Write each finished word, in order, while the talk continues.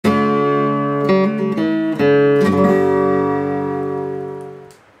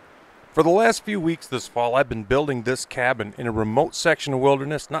For the last few weeks this fall, I've been building this cabin in a remote section of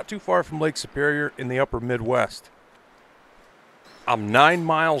wilderness not too far from Lake Superior in the upper Midwest. I'm 9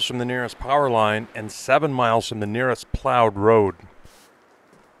 miles from the nearest power line and 7 miles from the nearest plowed road.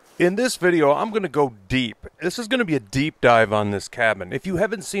 In this video, I'm going to go deep. This is going to be a deep dive on this cabin. If you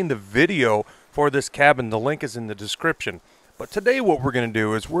haven't seen the video for this cabin, the link is in the description. But today what we're going to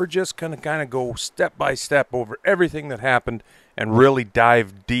do is we're just going to kind of go step by step over everything that happened and really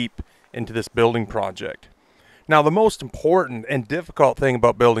dive deep into this building project. Now, the most important and difficult thing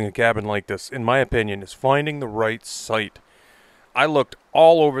about building a cabin like this, in my opinion, is finding the right site. I looked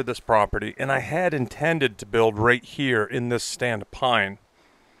all over this property, and I had intended to build right here in this stand of pine.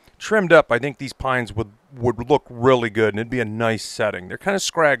 Trimmed up, I think these pines would look really good, and it'd be a nice setting. They're kind of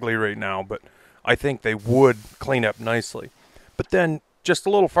scraggly right now, but I think they would clean up nicely. But then, just a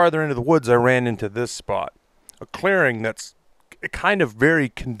little farther into the woods, I ran into this spot. A clearing that's kind of very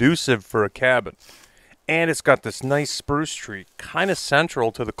conducive for a cabin. And it's got this nice spruce tree, kind of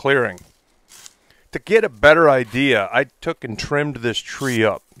central to the clearing. To get a better idea, I took and trimmed this tree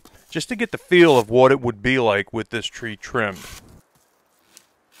up, just to get the feel of what it would be like with this tree trimmed.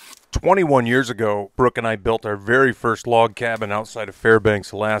 21 years ago, Brooke and I built our very first log cabin outside of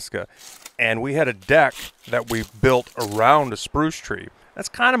Fairbanks, Alaska. And we had a deck that we built around a spruce tree. That's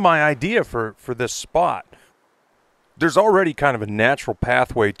kind of my idea for this spot. There's already kind of a natural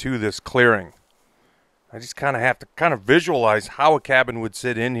pathway to this clearing. I just kind of have to kind of visualize how a cabin would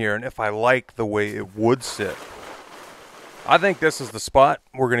sit in here and if I like the way it would sit. I think this is the spot.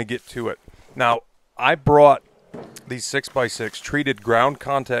 We're going to get to it. Now, I brought these 6x6 treated ground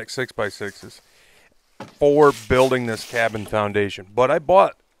contact 6x6s for building this cabin foundation. But I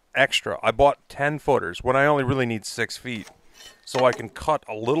bought extra. I bought 10 footers when I only really need 6 feet. So I can cut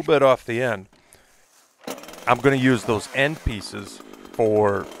a little bit off the end. I'm going to use those end pieces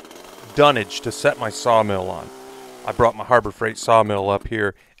for dunnage to set my sawmill on. I brought my Harbor Freight sawmill up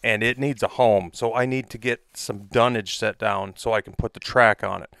here, and it needs a home, so I need to get some dunnage set down so I can put the track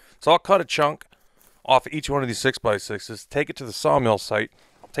on it. So I'll cut a chunk off each one of these 6x6s, take it to the sawmill site.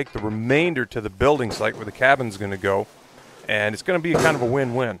 I'll take the remainder to the building site where the cabin's going to go, and it's going to be kind of a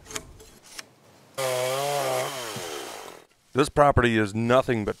win-win. This property is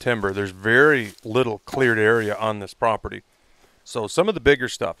nothing but timber. There's very little cleared area on this property. So some of the bigger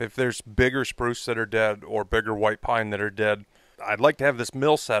stuff, if there's bigger spruce that are dead or bigger white pine that are dead, I'd like to have this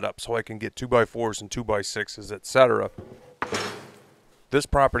mill set up so I can get 2x4s and 2x6s, etc. This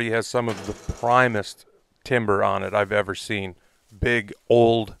property has some of the primest timber on it I've ever seen. Big,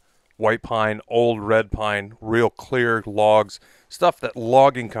 old white pine, old red pine, real clear logs, stuff that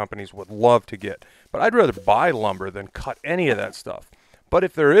logging companies would love to get. But I'd rather buy lumber than cut any of that stuff. But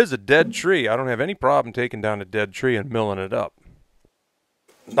if there is a dead tree, I don't have any problem taking down a dead tree and milling it up.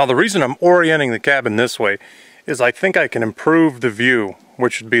 Now, the reason I'm orienting the cabin this way is I think I can improve the view,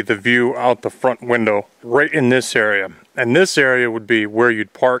 which would be the view out the front window right in this area. And this area would be where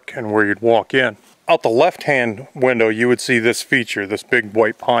you'd park and where you'd walk in. Out the left-hand window, you would see this feature, this big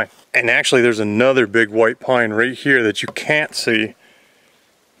white pine. And actually, there's another big white pine right here that you can't see.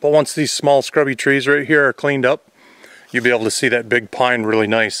 But once these small scrubby trees right here are cleaned up, you'll be able to see that big pine really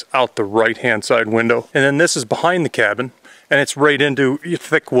nice out the right-hand side window. And then this is behind the cabin, and it's right into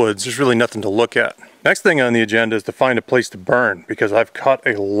thick woods. There's really nothing to look at. Next thing on the agenda is to find a place to burn, because I've cut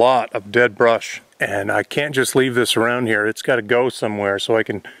a lot of dead brush, and I can't just leave this around here. It's got to go somewhere so I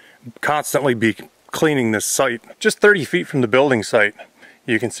can constantly be cleaning this site. Just 30 feet from the building site,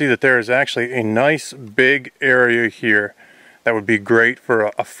 you can see that there is actually a nice big area here that would be great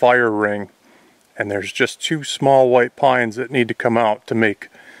for a fire ring. And there's just 2 small white pines that need to come out to make,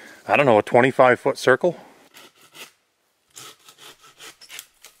 I don't know, a 25-foot circle.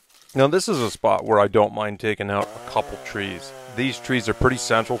 Now, this is a spot where I don't mind taking out a couple trees. These trees are pretty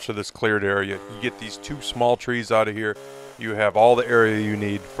central to this cleared area. You get these 2 small trees out of here, you have all the area you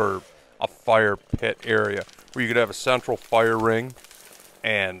need for a fire pit area, where you could have a central fire ring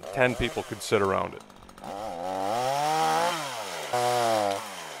and 10 people could sit around it.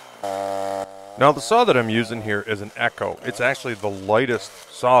 Now, the saw that I'm using here is an Echo. It's actually the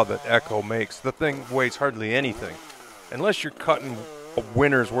lightest saw that Echo makes. The thing weighs hardly anything. Unless you're cutting a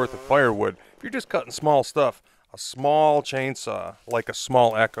winter's worth of firewood, if you're just cutting small stuff, a small chainsaw, like a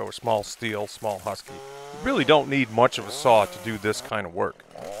small Echo, a small Steel, small Husky, you really don't need much of a saw to do this kind of work.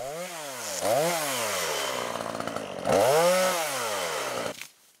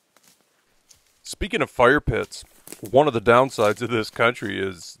 Speaking of fire pits, one of the downsides of this country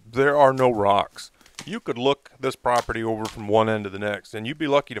is there are no rocks. You could look this property over from one end to the next, and you'd be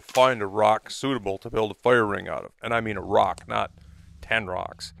lucky to find a rock suitable to build a fire ring out of. And I mean a rock, not 10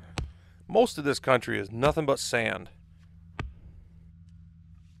 rocks. Most of this country is nothing but sand.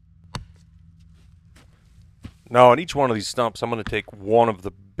 Now on each one of these stumps, I'm going to take one of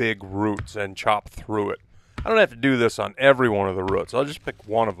the big roots and chop through it. I don't have to do this on every one of the roots. I'll just pick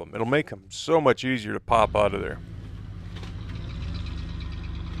one of them. It'll make them so much easier to pop out of there.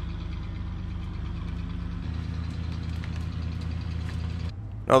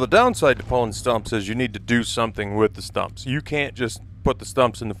 Now the downside to pulling stumps is you need to do something with the stumps. You can't just put the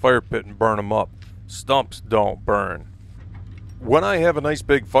stumps in the fire pit and burn them up. Stumps don't burn. When I have a nice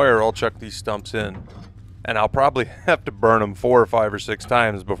big fire, I'll chuck these stumps in. And I'll probably have to burn them 4 or 5 or 6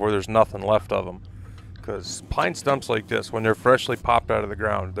 times before there's nothing left of them. Because pine stumps like this, when they're freshly popped out of the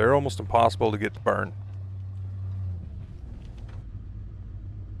ground, they're almost impossible to get to burn.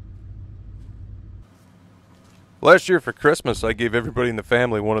 Last year for Christmas, I gave everybody in the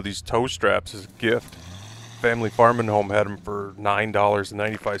family one of these toe straps as a gift. Family Farming Home had them for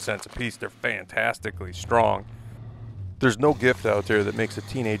 $9.95 a piece. They're fantastically strong. There's no gift out there that makes a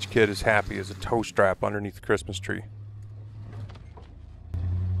teenage kid as happy as a toe strap underneath the Christmas tree.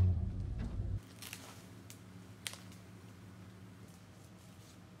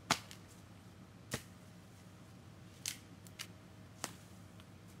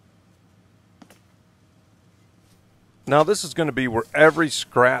 Now this is going to be where every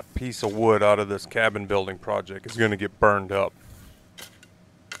scrap piece of wood out of this cabin building project is going to get burned up.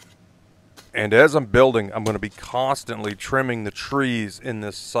 And as I'm building, I'm going to be constantly trimming the trees in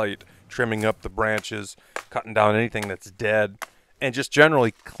this site, trimming up the branches, cutting down anything that's dead, and just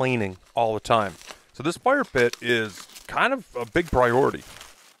generally cleaning all the time. So this fire pit is kind of a big priority.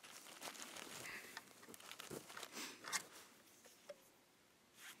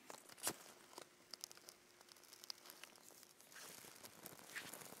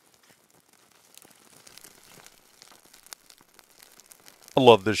 I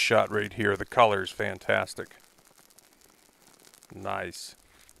love this shot right here. The color is fantastic. Nice.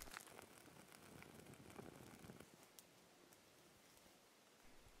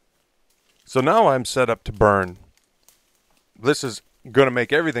 So now I'm set up to burn. This is going to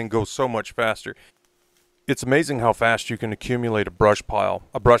make everything go so much faster. It's amazing how fast you can accumulate a brush pile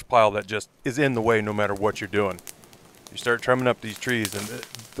that just is in the way no matter what you're doing. You start trimming up these trees and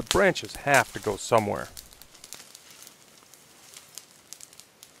the branches have to go somewhere.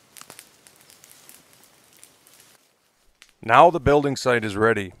 Now the building site is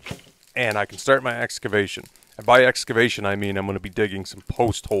ready, and I can start my excavation. And by excavation, I mean I'm going to be digging some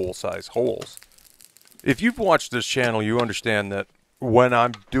post hole size holes. If you've watched this channel, you understand that when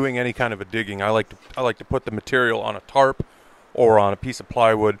I'm doing any kind of a digging, I like to put the material on a tarp or on a piece of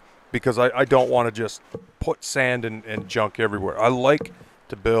plywood because I don't want to just put sand and junk everywhere. I like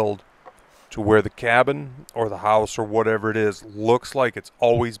to build to where the cabin or the house or whatever it is looks like it's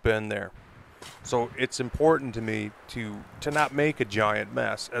always been there. So it's important to me to not make a giant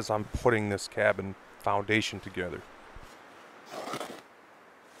mess as I'm putting this cabin foundation together.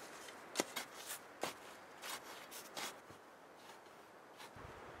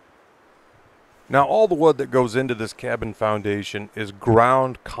 Now all the wood that goes into this cabin foundation is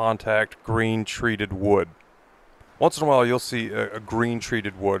ground contact green treated wood. Once in a while you'll see a green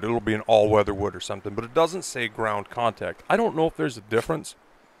treated wood. It'll be an all-weather wood or something, but it doesn't say ground contact. I don't know if there's a difference,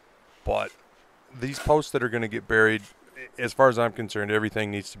 but these posts that are going to get buried, as far as I'm concerned, everything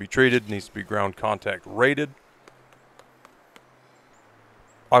needs to be treated, needs to be ground contact rated.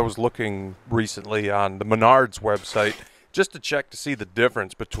 I was looking recently on the Menards website just to check to see the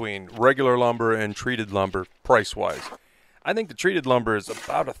difference between regular lumber and treated lumber price-wise. I think the treated lumber is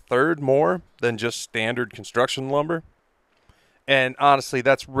about a third more than just standard construction lumber. And honestly,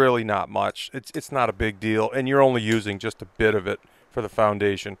 that's really not much. It's not a big deal, and you're only using just a bit of it for the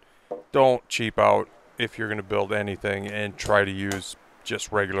foundation. Don't cheap out if you're going to build anything and try to use just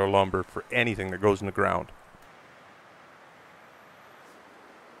regular lumber for anything that goes in the ground.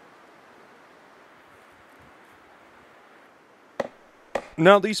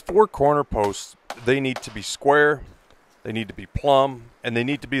 Now these 4 corner posts, they need to be square, they need to be plumb, and they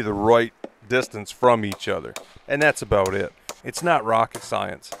need to be the right distance from each other. And that's about it. It's not rocket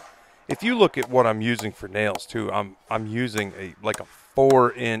science. If you look at what I'm using for nails too, I'm using a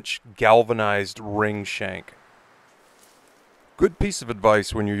 4-inch galvanized ring shank. Good piece of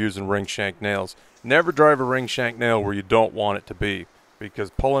advice when you're using ring shank nails. Never drive a ring shank nail where you don't want it to be,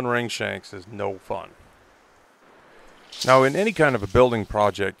 because pulling ring shanks is no fun. Now in any kind of a building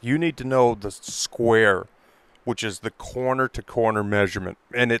project, you need to know the square, which is the corner to corner measurement.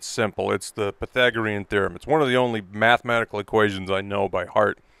 And it's simple. It's the Pythagorean theorem. It's one of the only mathematical equations I know by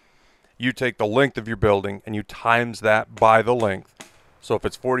heart. You take the length of your building and you times that by the length, So if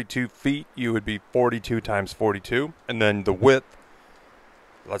it's 42 feet, you would be 42 times 42. And then the width,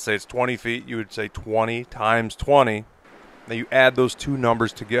 let's say it's 20 feet, you would say 20 times 20. Then you add those two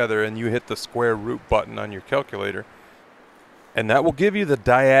numbers together and you hit the square root button on your calculator. And that will give you the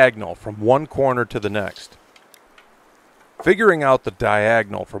diagonal from one corner to the next. Figuring out the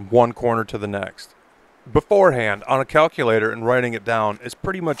diagonal from one corner to the next beforehand on a calculator and writing it down is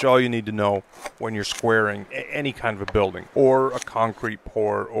pretty much all you need to know when you're squaring any kind of a building or a concrete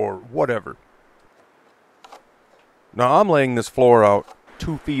pour or whatever. Now I'm laying this floor out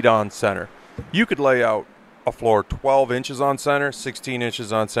 2 feet on center. You could lay out a floor 12 inches on center, 16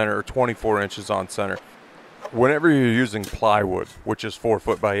 inches on center, or 24 inches on center. Whenever you're using plywood, which is 4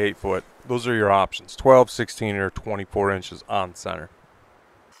 foot by 8 foot, those are your options, 12, 16, or 24 inches on center.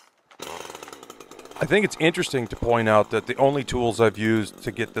 I think it's interesting to point out that the only tools I've used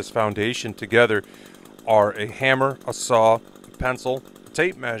to get this foundation together are a hammer, a saw, a pencil, a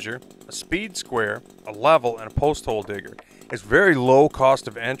tape measure, a speed square, a level, and a post hole digger. It's very low cost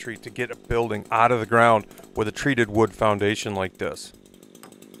of entry to get a building out of the ground with a treated wood foundation like this.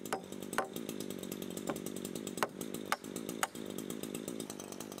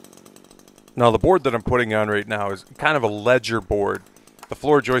 Now the board that I'm putting on right now is kind of a ledger board. The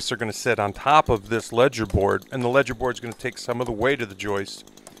floor joists are going to sit on top of this ledger board, and the ledger board is going to take some of the weight of the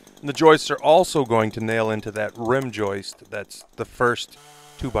joist. And the joists are also going to nail into that rim joist. That's the first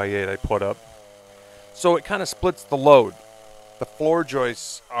 2x8 I put up. So it kind of splits the load. The floor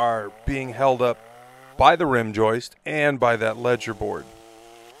joists are being held up by the rim joist and by that ledger board.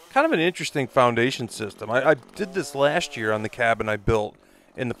 Kind of an interesting foundation system. I did this last year on the cabin I built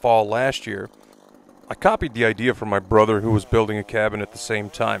in the fall last year. I copied the idea from my brother who was building a cabin at the same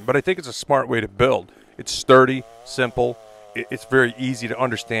time, but I think it's a smart way to build. It's sturdy, simple, it's very easy to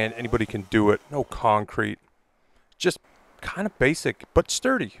understand, anybody can do it, no concrete. Just kind of basic, but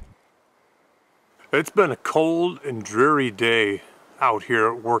sturdy. It's been a cold and dreary day out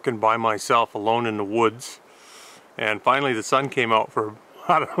here working by myself alone in the woods. And finally the sun came out for,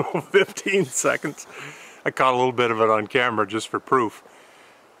 I don't know, 15 seconds. I caught a little bit of it on camera just for proof.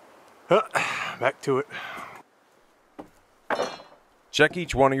 Back to it. Check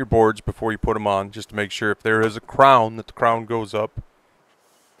each one of your boards before you put them on, just to make sure if there is a crown, that the crown goes up.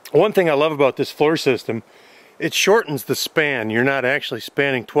 One thing I love about this floor system, it shortens the span. You're not actually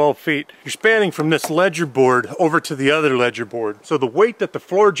spanning 12 feet. You're spanning from this ledger board over to the other ledger board. So the weight that the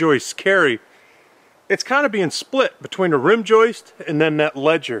floor joists carry, it's kind of being split between a rim joist and then that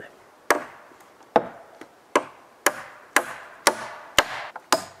ledger.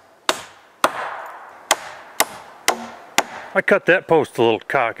 I cut that post a little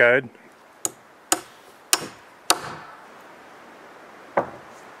cockeyed.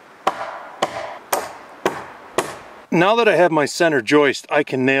 Now that I have my center joist, I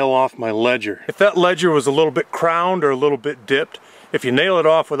can nail off my ledger. If that ledger was a little bit crowned or a little bit dipped, if you nail it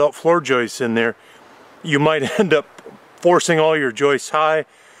off without floor joists in there, you might end up forcing all your joists high,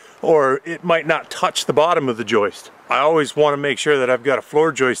 or it might not touch the bottom of the joist. I always want to make sure that I've got a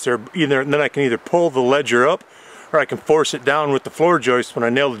floor joist there, and then I can either pull the ledger up or I can force it down with the floor joist when I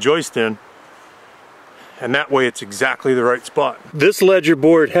nail the joist in, and that way it's exactly the right spot. This ledger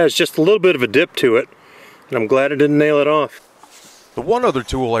board has just a little bit of a dip to it, and I'm glad I didn't nail it off. The one other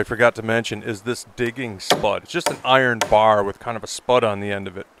tool I forgot to mention is this digging spud. It's just an iron bar with kind of a spud on the end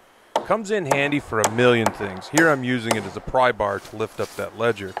of it. Comes in handy for a million things. Here I'm using it as a pry bar to lift up that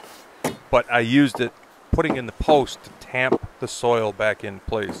ledger, but I used it putting in the post to tamp the soil back in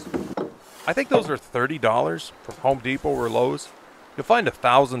place. I think those are $30 from Home Depot or Lowe's. You'll find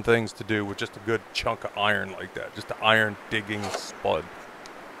 1,000 things to do with just a good chunk of iron like that. Just an iron digging spud.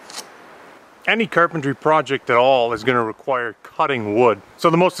 Any carpentry project at all is going to require cutting wood.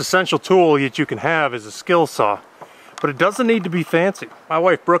 So the most essential tool that you can have is a skill saw. But it doesn't need to be fancy. My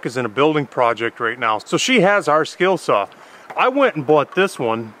wife Brooke is in a building project right now, so she has our skill saw. I went and bought this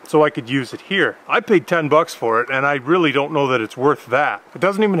one so I could use it here. I paid 10 bucks for it, and I really don't know that it's worth that. It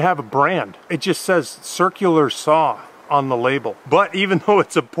doesn't even have a brand. It just says circular saw on the label. But even though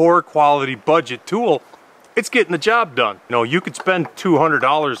it's a poor quality budget tool, it's getting the job done. You know, you could spend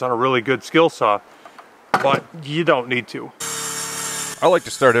 $200 on a really good skill saw, but you don't need to. I like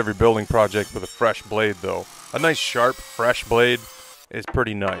to start every building project with a fresh blade though. A nice sharp, fresh blade is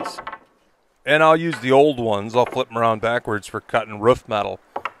pretty nice. And I'll use the old ones. I'll flip them around backwards for cutting roof metal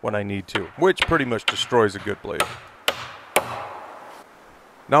when I need to, which pretty much destroys a good blade.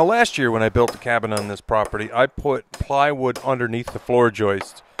 Now last year when I built the cabin on this property, I put plywood underneath the floor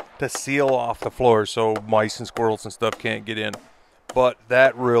joist to seal off the floor so mice and squirrels and stuff can't get in. But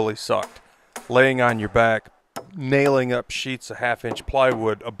that really sucked. Laying on your back, nailing up sheets of 1/2-inch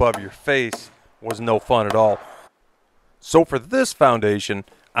plywood above your face was no fun at all. So for this foundation,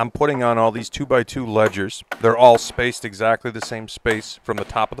 I'm putting on all these 2x2 ledgers. They're all spaced exactly the same space from the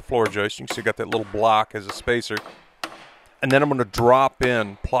top of the floor joist. You can see I got that little block as a spacer. And then I'm going to drop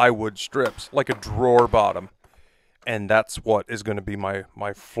in plywood strips like a drawer bottom. And that's what is going to be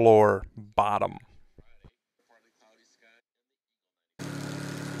my floor bottom.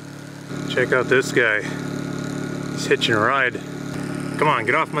 Check out this guy. He's hitching a ride. Come on,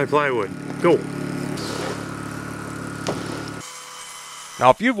 get off my plywood. Go. Now,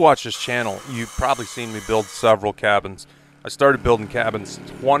 if you've watched this channel, you've probably seen me build several cabins. I started building cabins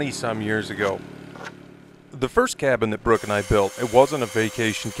 20-some years ago. The first cabin that Brooke and I built, it wasn't a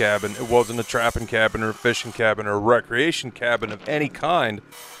vacation cabin, it wasn't a trapping cabin or a fishing cabin or a recreation cabin of any kind.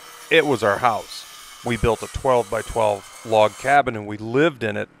 It was our house. We built a 12-by-12 log cabin and we lived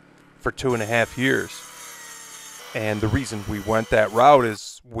in it for 2.5 years. And the reason we went that route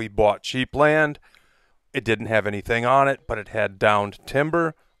is we bought cheap land. It didn't have anything on it, but it had downed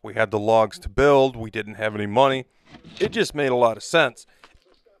timber. We had the logs to build. We didn't have any money. It just made a lot of sense.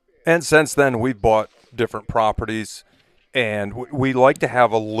 And since then, we've bought different properties, and we like to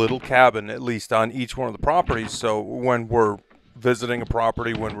have a little cabin, at least on each one of the properties. So when we're visiting a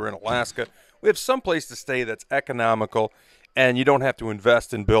property, when we're in Alaska, we have some place to stay that's economical, and you don't have to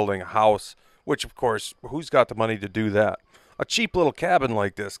invest in building a house, which, of course, who's got the money to do that? A cheap little cabin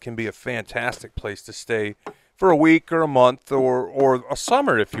like this can be a fantastic place to stay for a week or a month or a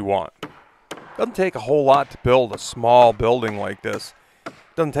summer if you want. Doesn't take a whole lot to build a small building like this.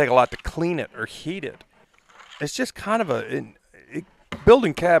 Doesn't take a lot to clean it or heat it. It's just kind of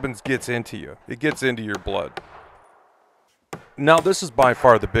building cabins gets into you. It gets into your blood. Now, this is by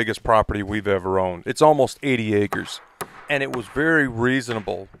far the biggest property we've ever owned. It's almost 80 acres, and it was very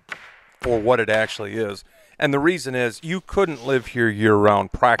reasonable for what it actually is. And the reason is you couldn't live here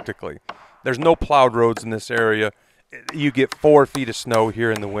year-round practically. There's no plowed roads in this area. You get 4 feet of snow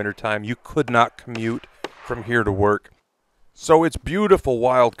here in the wintertime. You could not commute from here to work. So it's beautiful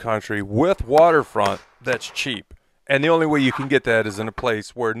wild country with waterfront that's cheap. And the only way you can get that is in a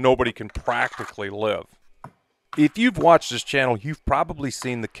place where nobody can practically live. If you've watched this channel, you've probably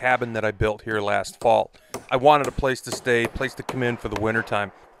seen the cabin that I built here last fall. I wanted a place to stay, a place to come in for the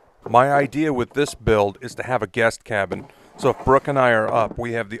wintertime. My idea with this build is to have a guest cabin. So if Brooke and I are up,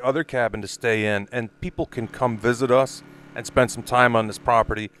 we have the other cabin to stay in, and people can come visit us and spend some time on this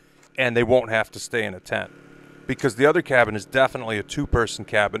property, and they won't have to stay in a tent. Because the other cabin is definitely a 2-person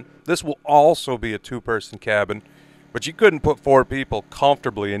cabin. This will also be a 2-person cabin, but you couldn't put 4 people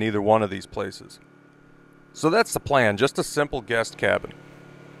comfortably in either one of these places. So that's the plan, just a simple guest cabin.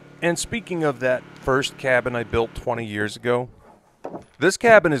 And speaking of that first cabin I built 20 years ago, this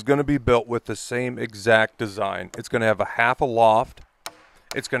cabin is going to be built with the same exact design. It's going to have a half a loft.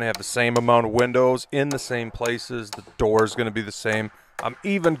 It's going to have the same amount of windows in the same places. The door is going to be the same. I'm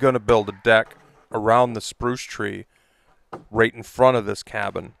even going to build a deck around the spruce tree right in front of this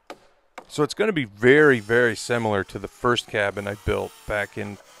cabin. So it's going to be very, very similar to the first cabin I built back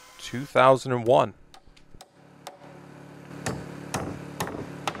in 2001.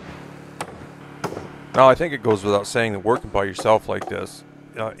 Now, I think it goes without saying that working by yourself like this,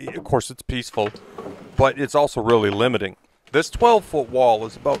 of course it's peaceful, but it's also really limiting. This 12-foot wall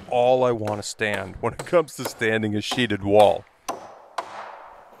is about all I want to stand when it comes to standing a sheeted wall.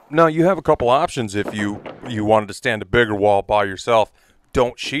 Now, you have a couple options if you wanted to stand a bigger wall by yourself.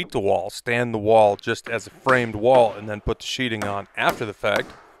 Don't sheet the wall. Stand the wall just as a framed wall and then put the sheeting on after the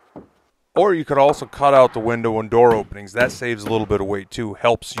fact. Or you could also cut out the window and door openings. That saves a little bit of weight too,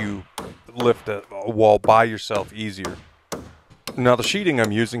 helps you lift a wall by yourself easier. Now, the sheeting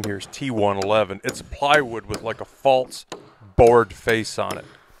I'm using here is T111. It's plywood with like a false board face on it.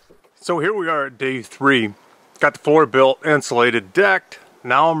 So here we are at day 3. Got the floor built, insulated, decked.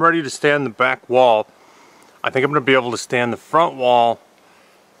 Now I'm ready to stand the back wall. I think I'm going to be able to stand the front wall,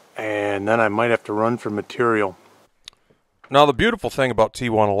 and then I might have to run for material. Now, the beautiful thing about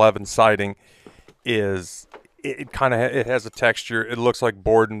T111 siding is it has a texture. It looks like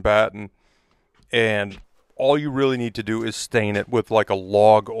board and batten, and all you really need to do is stain it with like a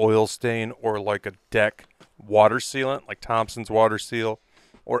log oil stain or like a deck water sealant, like Thompson's water seal,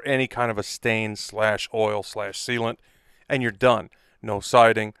 or any kind of a stain slash oil slash sealant, and you're done. No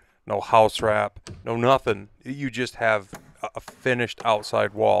siding, no house wrap, no nothing. You just have a finished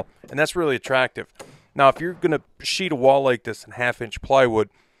outside wall, and that's really attractive. Now, if you're going to sheet a wall like this in 1/2-inch plywood,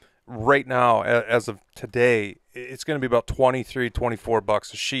 right now, as of today, it's going to be about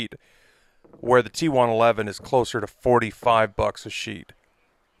 $23-24 a sheet, where the T111 is closer to $45 a sheet.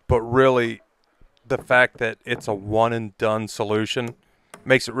 But really, the fact that it's a one and done solution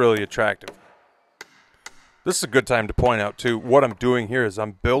makes it really attractive. This is a good time to point out too, what I'm doing here is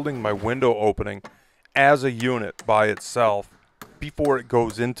I'm building my window opening as a unit by itself before it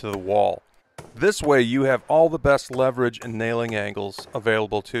goes into the wall. This way you have all the best leverage and nailing angles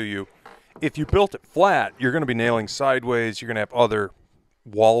available to you. If you built it flat, you're going to be nailing sideways, you're going to have other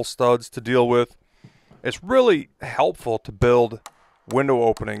wall studs to deal with. It's really helpful to build window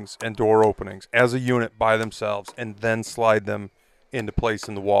openings and door openings as a unit by themselves and then slide them into place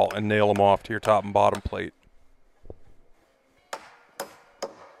in the wall and nail them off to your top and bottom plate.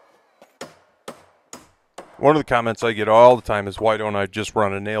 One of the comments I get all the time is, why don't I just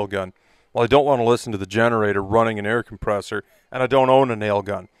run a nail gun? Well, I don't want to listen to the generator running an air compressor, and I don't own a nail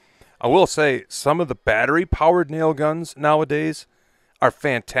gun. I will say some of the battery-powered nail guns nowadays are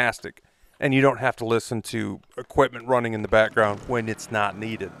fantastic, and you don't have to listen to equipment running in the background when it's not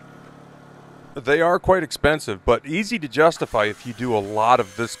needed. They are quite expensive, but easy to justify if you do a lot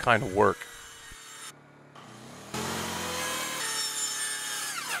of this kind of work.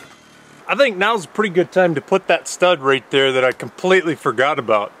 I think now's a pretty good time to put that stud right there that I completely forgot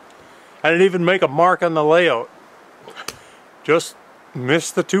about. I didn't even make a mark on the layout. Just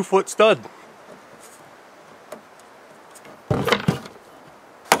missed the 2-foot stud.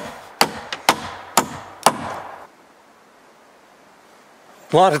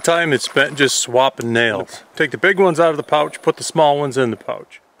 A lot of time is spent just swapping nails. Take the big ones out of the pouch, put the small ones in the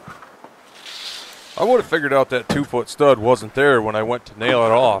pouch. I would have figured out that 2-foot stud wasn't there when I went to nail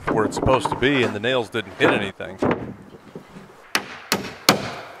it off where it's supposed to be, and the nails didn't hit anything.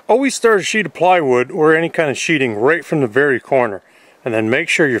 Always start a sheet of plywood or any kind of sheeting right from the very corner, and then make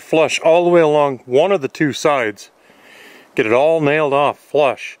sure you're flush all the way along one of the two sides. Get it all nailed off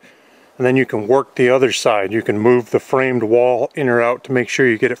flush, and then you can work the other side. You can move the framed wall in or out to make sure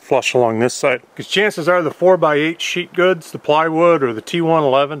you get it flush along this side. Because chances are the 4x8 sheet goods, the plywood or the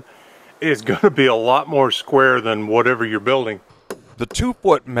T111, is going to be a lot more square than whatever you're building. The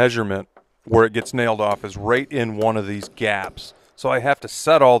 2-foot measurement where it gets nailed off is right in one of these gaps. So I have to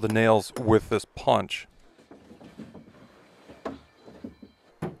set all the nails with this punch.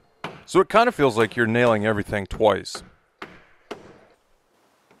 So it kind of feels like you're nailing everything twice.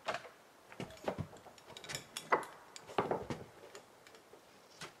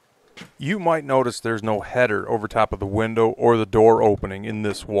 You might notice there's no header over top of the window or the door opening in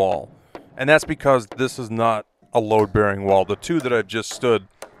this wall. And that's because this is not a load-bearing wall. The two that I've just stood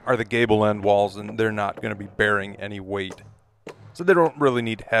are the gable end walls, and they're not going to be bearing any weight. So they don't really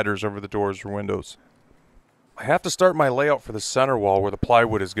need headers over the doors or windows. I have to start my layout for the center wall where the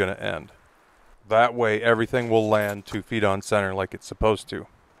plywood is going to end. That way everything will land 2 feet on center like it's supposed to.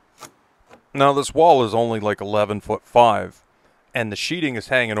 Now this wall is only like 11'5", and the sheeting is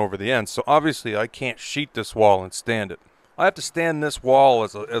hanging over the end, so obviously I can't sheet this wall and stand it. I have to stand this wall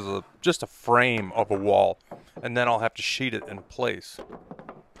as just a frame of a wall, and then I'll have to sheet it in place.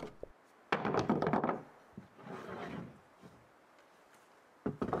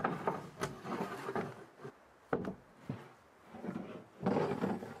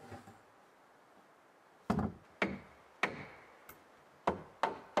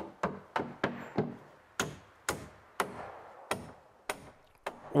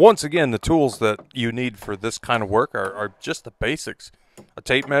 Once again, the tools that you need for this kind of work are just the basics. A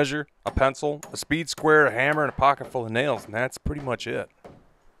tape measure, a pencil, a speed square, a hammer, and a pocket full of nails, and that's pretty much it.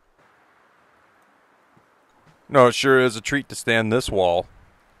 No, it sure is a treat to stand this wall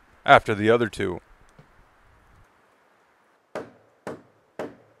after the other two.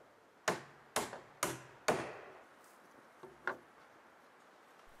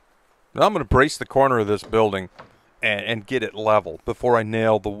 Now I'm going to brace the corner of this building and get it level before I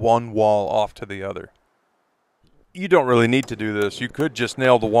nail the one wall off to the other. You don't really need to do this. You could just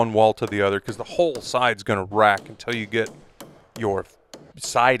nail the one wall to the other because the whole side's going to rack until you get your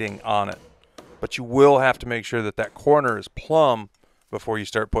siding on it. But you will have to make sure that that corner is plumb before you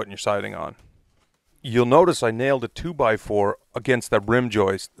start putting your siding on. You'll notice I nailed a 2x4 against that rim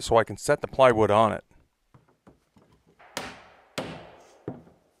joist so I can set the plywood on it.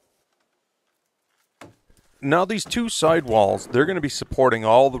 Now these two side walls, they're going to be supporting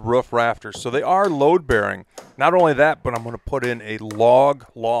all the roof rafters, so they are load bearing. Not only that, but I'm going to put in a log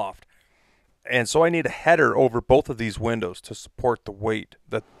loft. And so I need a header over both of these windows to support the weight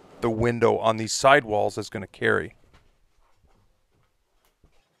that the window on these side walls is going to carry.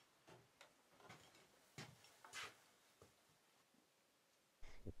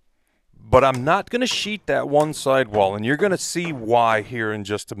 But I'm not going to sheet that one side wall, and you're going to see why here in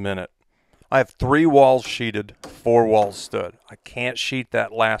just a minute. I have 3 walls sheeted, 4 walls stood. I can't sheet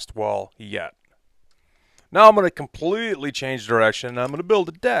that last wall yet. Now I'm going to completely change direction and I'm going to build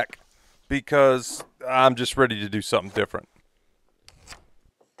a deck because I'm just ready to do something different.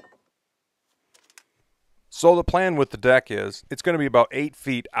 So the plan with the deck is it's going to be about 8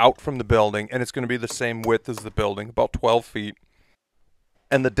 feet out from the building, and it's going to be the same width as the building, about 12 feet.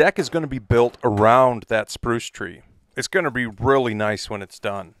 And the deck is going to be built around that spruce tree. It's going to be really nice when it's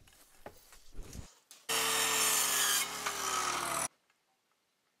done.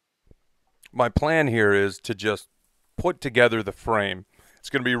 My plan here is to just put together the frame. It's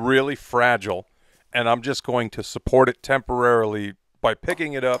going to be really fragile, and I'm just going to support it temporarily by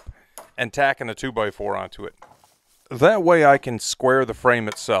picking it up and tacking a 2x4 onto it. That way I can square the frame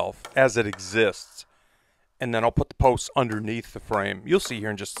itself as it exists, and then I'll put the posts underneath the frame. You'll see here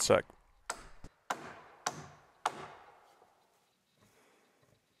in just a sec.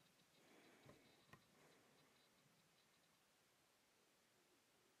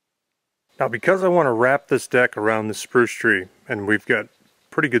 Now, because I want to wrap this deck around the spruce tree, and we've got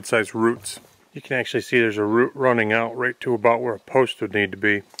pretty good sized roots, you can actually see there's a root running out right to about where a post would need to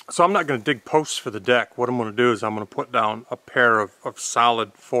be. So I'm not going to dig posts for the deck. What I'm going to do is I'm going to put down a pair of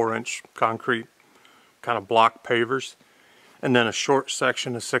solid 4-inch concrete kind of block pavers, and then a short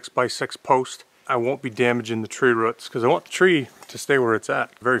section of 6x6 post. I won't be damaging the tree roots because I want the tree to stay where it's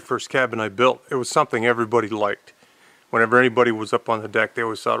at. The very first cabin I built, it was something everybody liked. Whenever anybody was up on the deck, they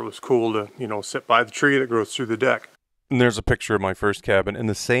always thought it was cool to, you know, sit by the tree that grows through the deck. And there's a picture of my first cabin in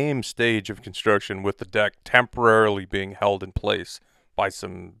the same stage of construction, with the deck temporarily being held in place by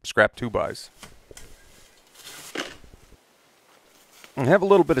some scrap 2x. I have a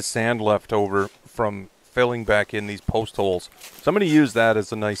little bit of sand left over from filling back in these post holes, so I'm going to use that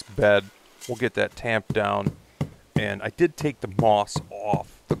as a nice bed. We'll get that tamped down, and I did take the moss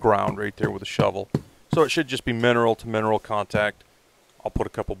off the ground right there with a shovel, so it should just be mineral to mineral contact. I'll put a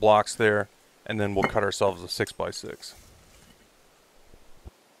couple blocks there, and then we'll cut ourselves a 6x6.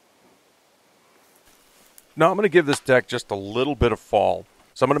 Now I'm going to give this deck just a little bit of fall.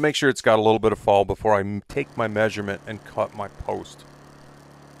 So I'm going to make sure it's got a little bit of fall before I take my measurement and cut my post.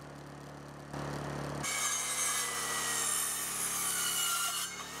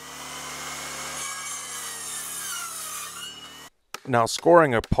 Now,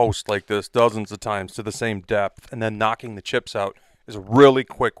 scoring a post like this dozens of times to the same depth and then knocking the chips out is a really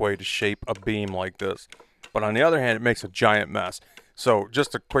quick way to shape a beam like this. But on the other hand, it makes a giant mess. So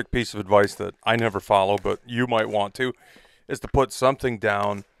just a quick piece of advice that I never follow, but you might want to, is to put something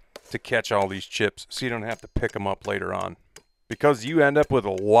down to catch all these chips so you don't have to pick them up later on. Because you end up with a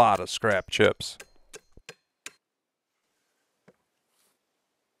lot of scrap chips.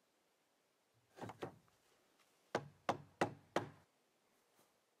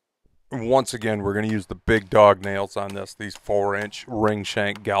 Once again, we're going to use the big dog nails on this, these 4-inch ring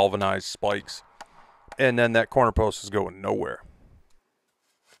shank galvanized spikes. And then that corner post is going nowhere.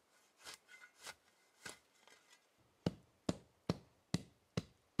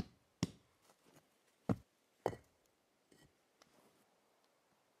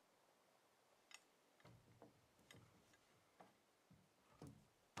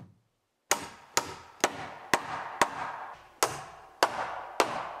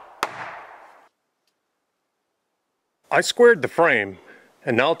 I squared the frame,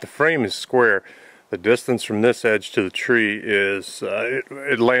 and now that the frame is square, the distance from this edge to the tree is,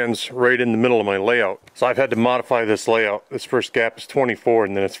 it lands right in the middle of my layout. So I've had to modify this layout. This first gap is 24,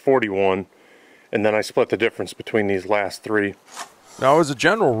 and then it's 41, and then I split the difference between these last three. Now, as a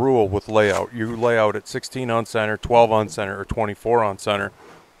general rule with layout, you lay out at 16 on center, 12 on center, or 24 on center.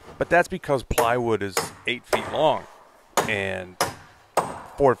 But that's because plywood is 8 feet long and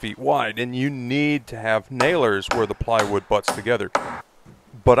 4 feet wide, and you need to have nailers where the plywood butts together.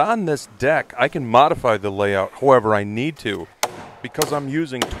 But on this deck, I can modify the layout however I need to, because I'm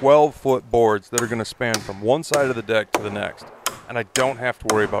using 12-foot boards that are going to span from one side of the deck to the next, and I don't have to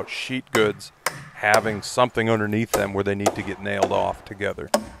worry about sheet goods having something underneath them where they need to get nailed off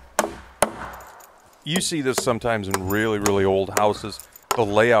together. You see this sometimes in really, really old houses. The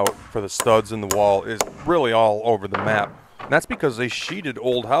layout for the studs in the wall is really all over the map. And that's because they sheeted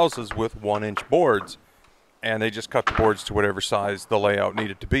old houses with 1-inch boards, and they just cut the boards to whatever size the layout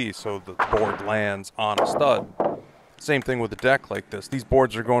needed to be so the board lands on a stud. Same thing with a deck like this. These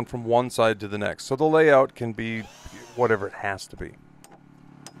boards are going from one side to the next, so the layout can be whatever it has to be.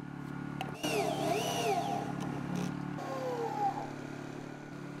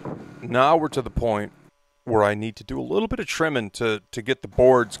 Now we're to the point where I need to do a little bit of trimming to get the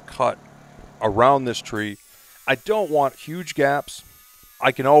boards cut around this tree. I don't want huge gaps.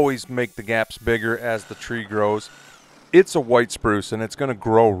 I can always make the gaps bigger as the tree grows. It's a white spruce and it's going to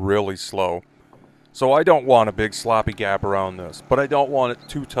grow really slow. So I don't want a big sloppy gap around this, but I don't want it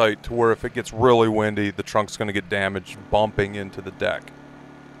too tight to where if it gets really windy, the trunk's going to get damaged bumping into the deck.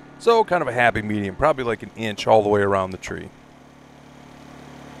 So kind of a happy medium, probably like an inch all the way around the tree.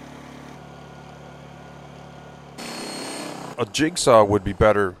 A jigsaw would be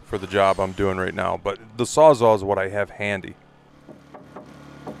better for the job I'm doing right now, but the Sawzall is what I have handy.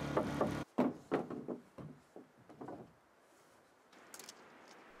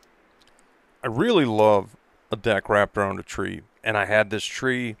 I really love a deck wrapped around a tree, and I had this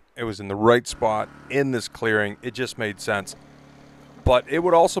tree. It was in the right spot in this clearing. It just made sense. But it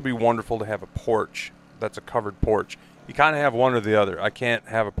would also be wonderful to have a porch that's a covered porch. You kind of have one or the other. I can't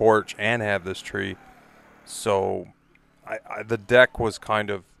have a porch and have this tree. So the deck was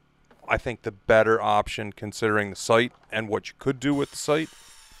kind of, I think, the better option considering the site and what you could do with the site.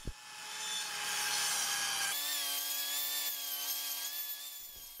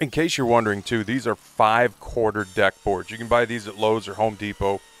 In case you're wondering too, these are 5/4 deck boards. You can buy these at Lowe's or Home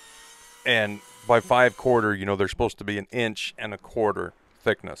Depot. And by 5/4, you know, they're supposed to be 1.25 inches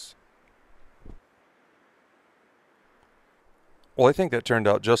thickness. Well, I think that turned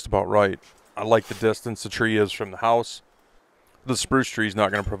out just about right. I like the distance the tree is from the house. The spruce tree is not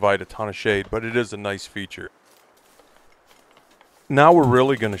going to provide a ton of shade, but it is a nice feature. Now we're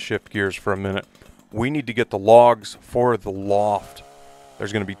really going to shift gears for a minute. We need to get the logs for the loft.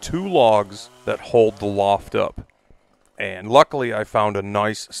 There's going to be 2 logs that hold the loft up. And luckily I found a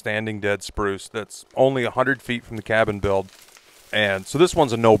nice standing dead spruce that's only 100 feet from the cabin build. And so this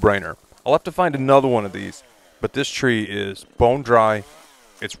one's a no-brainer. I'll have to find another one of these. But this tree is bone dry.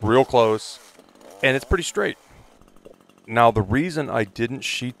 It's real close. And it's pretty straight. Now the reason I didn't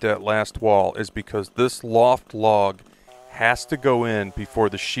sheet that last wall is because this loft log has to go in before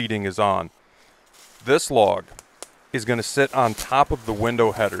the sheeting is on. This log is going to sit on top of the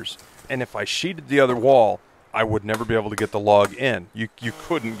window headers, and if I sheeted the other wall, I would never be able to get the log in. You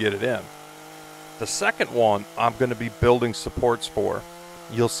couldn't get it in. The second one I'm going to be building supports for.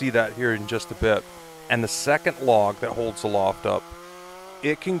 You'll see that here in just a bit. And the second log that holds the loft up,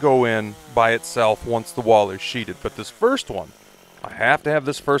 it can go in by itself once the wall is sheeted. But this first one, I have to have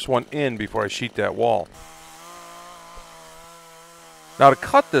this first one in before I sheet that wall. Now to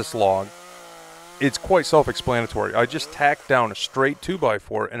cut this log, it's quite self-explanatory. I just tacked down a straight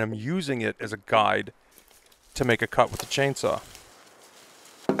 2x4 and I'm using it as a guide to make a cut with the chainsaw.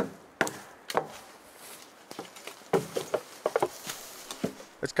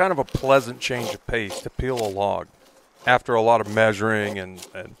 It's kind of a pleasant change of pace to peel a log after a lot of measuring and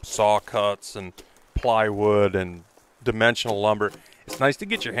saw cuts and plywood and dimensional lumber. It's nice to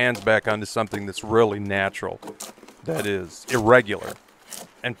get your hands back onto something that's really natural, that is irregular.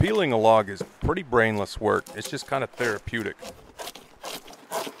 And peeling a log is pretty brainless work. It's just kind of therapeutic.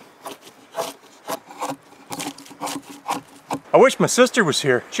 I wish my sister was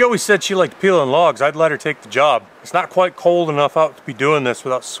here. She always said she liked peeling logs. I'd let her take the job. It's not quite cold enough out to be doing this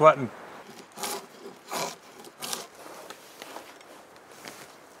without sweating.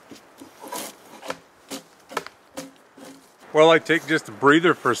 Well, I take just a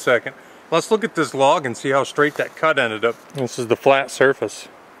breather for a second. Let's look at this log and see how straight that cut ended up. This is the flat surface.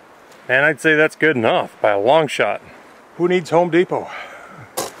 And I'd say that's good enough by a long shot. Who needs Home Depot?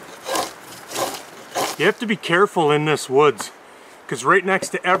 You have to be careful in this woods, because right next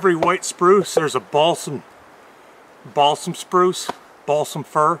to every white spruce there's a balsam spruce, balsam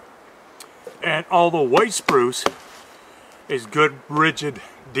fir. And although white spruce is good, rigid,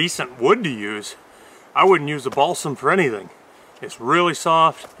 decent wood to use, I wouldn't use the balsam for anything. It's really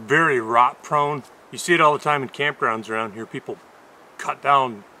soft, very rot prone. You see it all the time in campgrounds around here. People cut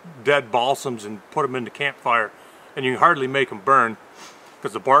down dead balsams and put them into campfire, and you can hardly make them burn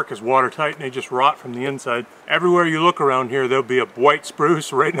because the bark is watertight and they just rot from the inside. Everywhere you look around here, there'll be a white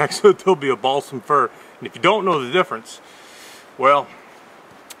spruce. Right next to it, there'll be a balsam fir. And if you don't know the difference, well,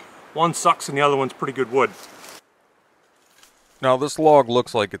 one sucks and the other one's pretty good wood. Now this log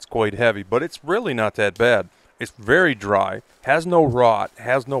looks like it's quite heavy, but it's really not that bad. It's very dry, has no rot,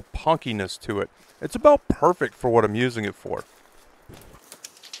 has no punkiness to it. It's about perfect for what I'm using it for.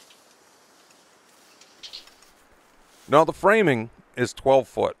 Now the framing is 12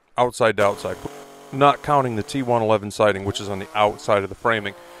 foot, outside to outside, not counting the T111 siding, which is on the outside of the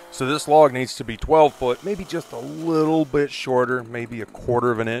framing. So this log needs to be 12 foot, maybe just a little bit shorter, maybe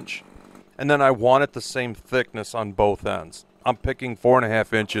 1/4 inch. And then I want it the same thickness on both ends. I'm picking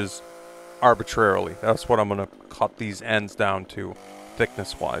 4.5 inches arbitrarily. That's what I'm going to cut these ends down to,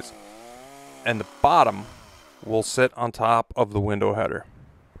 thickness-wise. And the bottom will sit on top of the window header.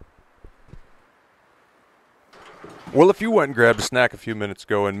 Well, if you went and grabbed a snack a few minutes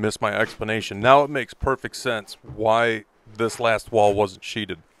ago and missed my explanation, now it makes perfect sense why this last wall wasn't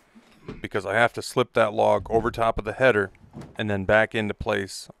sheeted. Because I have to slip that log over top of the header and then back into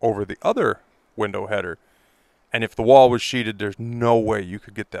place over the other window header. And if the wall was sheeted, there's no way you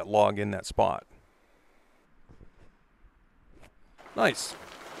could get that log in that spot. Nice.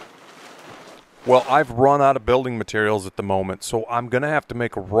 Well, I've run out of building materials at the moment, so I'm going to have to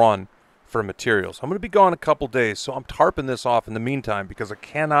make a run for materials. I'm going to be gone a couple days, so I'm tarping this off in the meantime because I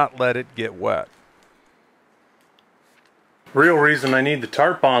cannot let it get wet. Real reason I need the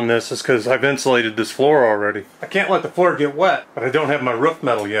tarp on this is because I've insulated this floor already. I can't let the floor get wet, but I don't have my roof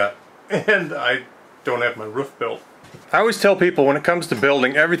metal yet. And I don't have my roof built. I always tell people when it comes to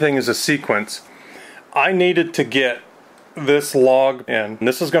building, everything is a sequence. I needed to get this log in.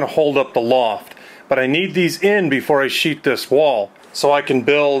 This is going to hold up the loft, but I need these in before I sheet this wall so I can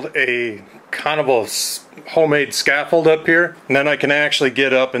build a kind of a homemade scaffold up here, and then I can actually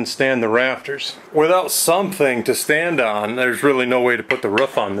get up and stand the rafters. Without something to stand on, there's really no way to put the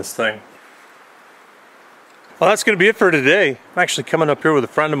roof on this thing. Well, that's going to be it for today. I'm actually coming up here with a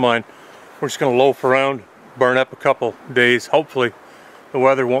friend of mine. We're just going to loaf around, burn up a couple days. Hopefully the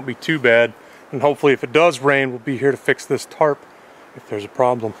weather won't be too bad, and hopefully if it does rain, we'll be here to fix this tarp if there's a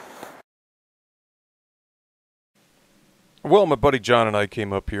problem. Well, my buddy John and I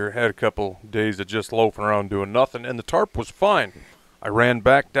came up here, had a couple days of just loafing around doing nothing, and the tarp was fine. I ran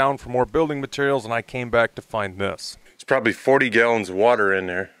back down for more building materials, and I came back to find this. It's probably 40 gallons of water in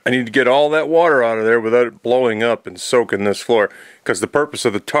there. I need to get all that water out of there without it blowing up and soaking this floor, because the purpose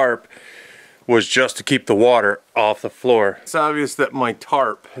of the tarp was just to keep the water off the floor. It's obvious that my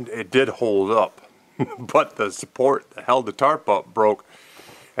tarp, it did hold up, but the support that held the tarp up broke,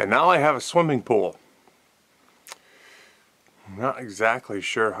 and now I have a swimming pool. I'm not exactly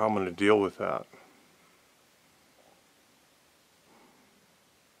sure how I'm going to deal with that.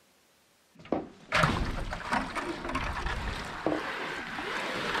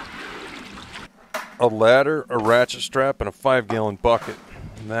 A ladder, a ratchet strap, and a 5-gallon bucket.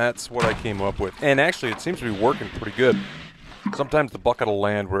 And that's what I came up with. And actually, it seems to be working pretty good. Sometimes the bucket will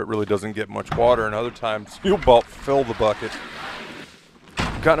land where it really doesn't get much water, and other times you'll about fill the bucket.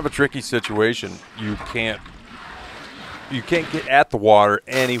 Kind of a tricky situation. You can't get at the water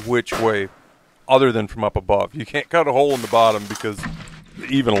any which way other than from up above. You can't cut a hole in the bottom because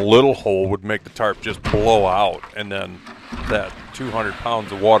even a little hole would make the tarp just blow out, and then that 200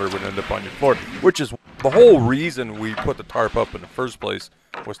 pounds of water would end up on your floor, which is the whole reason we put the tarp up in the first place,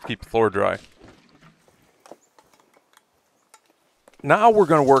 was to keep the floor dry. Now we're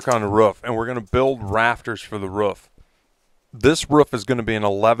going to work on the roof, and we're going to build rafters for the roof. This roof is going to be an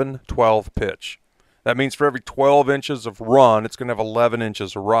 11-12 pitch. That means for every 12 inches of run, it's going to have 11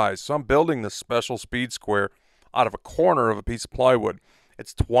 inches of rise. So I'm building this special speed square out of a corner of a piece of plywood.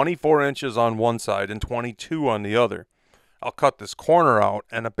 It's 24 inches on one side and 22 on the other. I'll cut this corner out,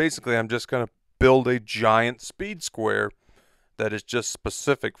 and basically I'm just going to build a giant speed square that is just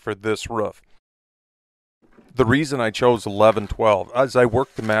specific for this roof. The reason I chose 11-12 is I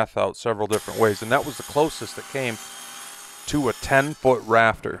worked the math out several different ways, and that was the closest that came to a 10-foot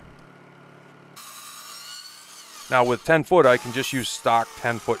rafter. Now with 10 foot, I can just use stock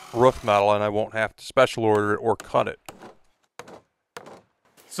 10-foot roof metal, and I won't have to special order it or cut it.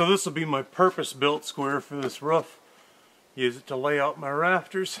 So this will be my purpose-built square for this roof. Use it to lay out my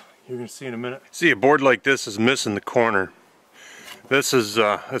rafters. You're going to see in a minute. See, a board like this is missing the corner. This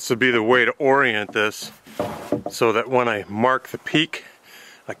will be the way to orient this so that when I mark the peak,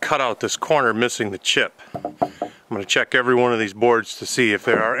 I cut out this corner missing the chip. I'm going to check every one of these boards to see if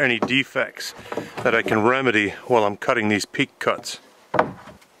there are any defects that I can remedy while I'm cutting these peak cuts.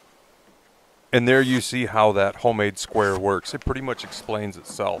 And there you see how that homemade square works. It pretty much explains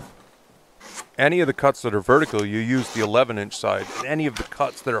itself. Any of the cuts that are vertical, you use the 11-inch side, and any of the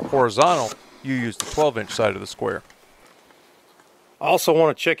cuts that are horizontal, you use the 12-inch side of the square. I also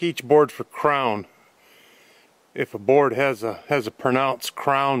want to check each board for crown. If a board has a pronounced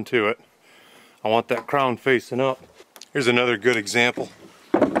crown to it, I want that crown facing up. Here's another good example.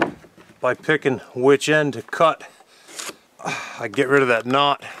 By picking which end to cut, I get rid of that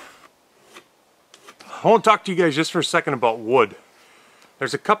knot. I want to talk to you guys just for a second about wood.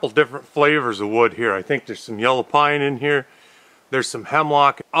 There's a couple different flavors of wood here. I think there's some yellow pine in here. There's some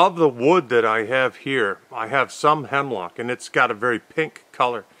hemlock. Of the wood that I have here, I have some hemlock, and it's got a very pink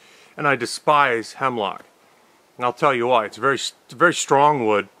color. And I despise hemlock. And I'll tell you why. It's very strong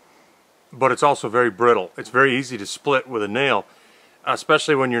wood, but it's also very brittle. It's very easy to split with a nail,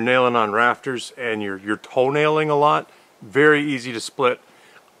 especially when you're nailing on rafters and you're toe nailing a lot. Very easy to split.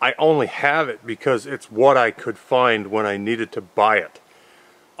 I only have it because it's what I could find when I needed to buy it.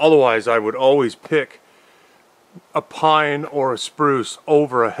 Otherwise, I would always pick a pine or a spruce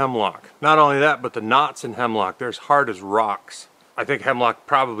over a hemlock. Not only that, but the knots in hemlock, they're as hard as rocks. I think hemlock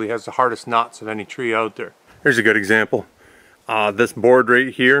probably has the hardest knots of any tree out there. Here's a good example. This board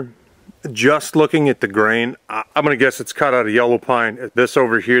right here, just looking at the grain, I'm gonna guess it's cut out of yellow pine. This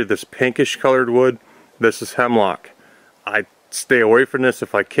over here, this pinkish colored wood, this is hemlock. I stay away from this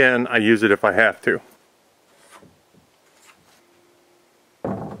if I can. I use it if I have to.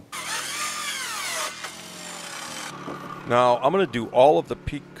 Now I'm going to do all of the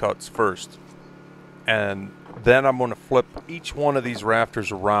peak cuts first, and then I'm going to flip each one of these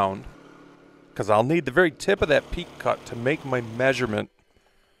rafters around, because I'll need the very tip of that peak cut to make my measurement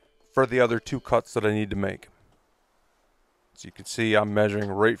for the other two cuts that I need to make. So you can see I'm measuring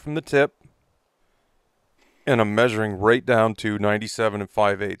right from the tip, and I'm measuring right down to 97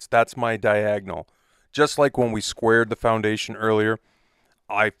 5/8. That's my diagonal. Just like when we squared the foundation earlier,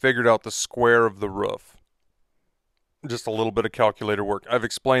 I figured out the square of the roof. Just a little bit of calculator work. I've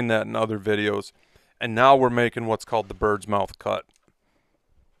explained that in other videos. And now we're making what's called the bird's mouth cut.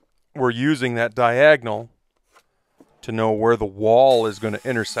 We're using that diagonal to know where the wall is going to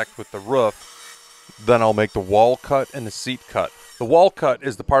intersect with the roof. Then I'll make the wall cut and the seat cut. The wall cut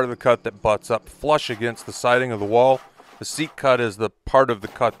is the part of the cut that butts up flush against the siding of the wall. The seat cut is the part of the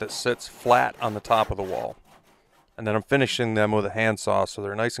cut that sits flat on the top of the wall. And then I'm finishing them with a handsaw so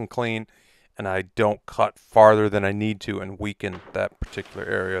they're nice and clean, and I don't cut farther than I need to and weaken that particular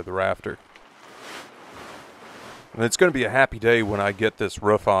area of the rafter. And it's going to be a happy day when I get this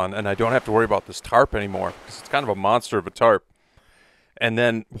roof on and I don't have to worry about this tarp anymore, because it's kind of a monster of a tarp. And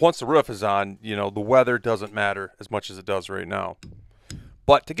then once the roof is on, you know, the weather doesn't matter as much as it does right now.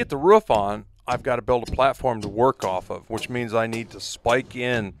 But to get the roof on, I've got to build a platform to work off of, which means I need to spike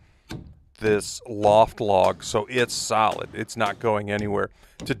in this loft log so it's solid. It's not going anywhere.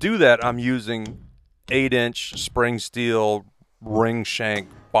 To do that, I'm using 8-inch spring steel ring shank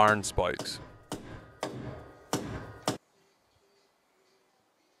barn spikes.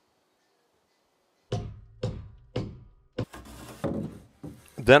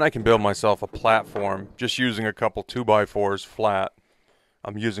 Then I can build myself a platform just using a couple 2x4s flat.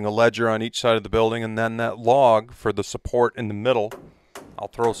 I'm using a ledger on each side of the building, and then that log for the support in the middle. I'll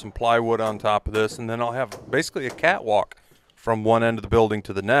throw some plywood on top of this, and then I'll have basically a catwalk from one end of the building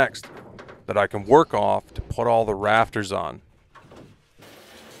to the next that I can work off to put all the rafters on.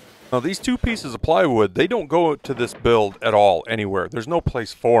 Now these two pieces of plywood, they don't go to this build at all anywhere. There's no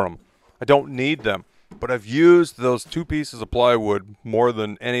place for them. I don't need them, but I've used those two pieces of plywood more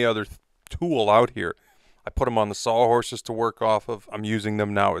than any other tool out here. I put them on the sawhorses to work off of. I'm using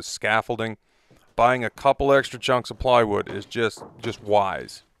them now as scaffolding. Buying a couple extra chunks of plywood is just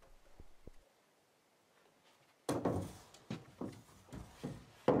wise.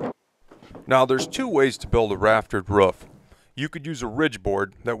 Now there's two ways to build a raftered roof. You could use a ridge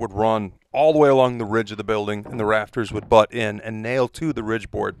board that would run all the way along the ridge of the building, and the rafters would butt in and nail to the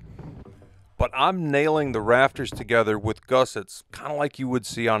ridge board. But I'm nailing the rafters together with gussets, kind of like you would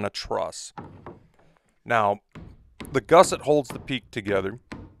see on a truss. Now, the gusset holds the peak together.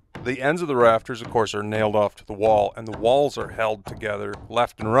 The ends of the rafters, of course, are nailed off to the wall, and the walls are held together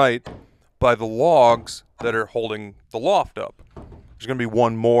left and right by the logs that are holding the loft up. There's going to be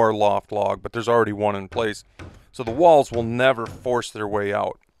one more loft log, but there's already one in place. So the walls will never force their way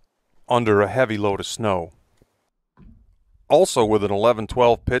out under a heavy load of snow. Also, with an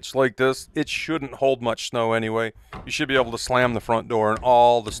 11-12 pitch like this, it shouldn't hold much snow anyway. You should be able to slam the front door and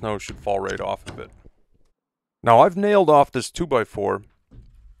all the snow should fall right off of it. Now I've nailed off this 2x4.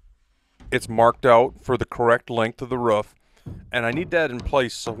 It's marked out for the correct length of the roof, and I need that in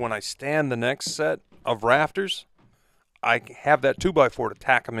place so when I stand the next set of rafters, I have that 2x4 to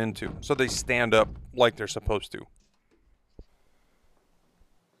tack them into so they stand up like they're supposed to.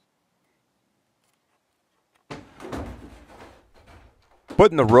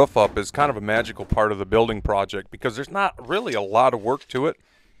 Putting the roof up is kind of a magical part of the building project because there's not really a lot of work to it,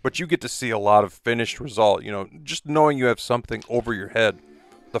 but you get to see a lot of finished result. You know, just knowing you have something over your head,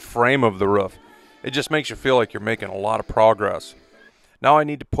 the frame of the roof, it just makes you feel like you're making a lot of progress. Now I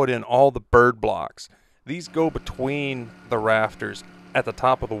need to put in all the bird blocks. These go between the rafters at the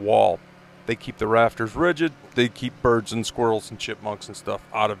top of the wall. They keep the rafters rigid. They keep birds and squirrels and chipmunks and stuff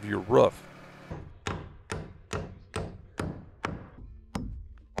out of your roof.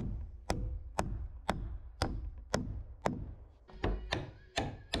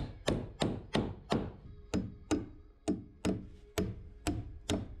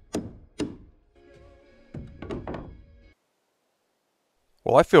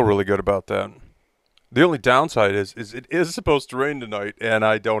 Well, I feel really good about that. The only downside is it is supposed to rain tonight, and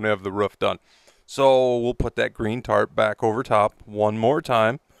I don't have the roof done. So we'll put that green tarp back over top one more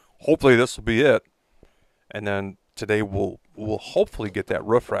time. Hopefully this will be it. And then today we'll hopefully get that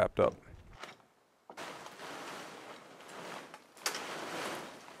roof wrapped up.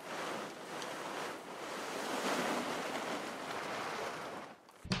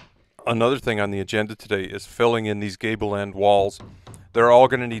 Another thing on the agenda today is filling in these gable end walls. They're all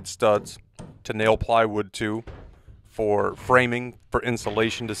going to need studs to nail plywood to, for framing, for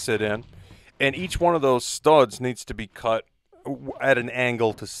insulation to sit in. And each one of those studs needs to be cut at an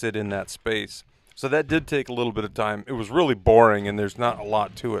angle to sit in that space. So that did take a little bit of time. It was really boring and there's not a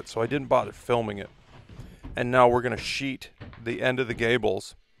lot to it, so I didn't bother filming it. And now we're going to sheet the end of the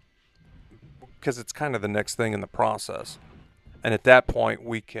gables because it's kind of the next thing in the process. And at that point,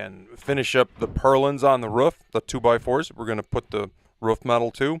 we can finish up the purlins on the roof, the 2x4s. We're going to put the roof metal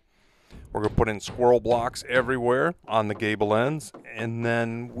to. We're going to put in squirrel blocks everywhere on the gable ends. And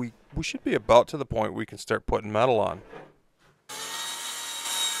then we should be about to the point we can start putting metal on.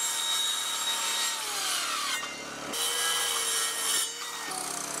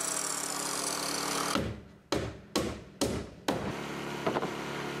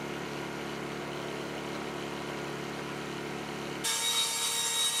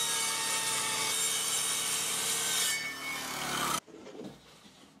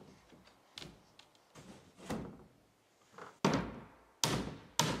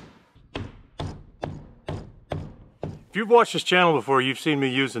 If you've watched this channel before, you've seen me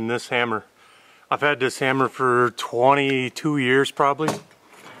using this hammer. I've had this hammer for 22 years probably.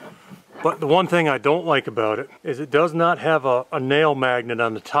 But the one thing I don't like about it is it does not have a nail magnet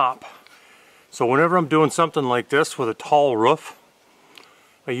on the top. So whenever I'm doing something like this with a tall roof,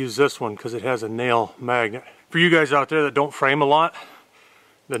 I use this one because it has a nail magnet. For you guys out there that don't frame a lot,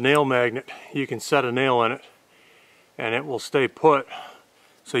 the nail magnet, you can set a nail in it and it will stay put,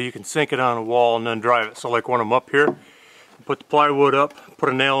 so you can sink it on a wall and then drive it. So like when I'm up here, put the plywood up, put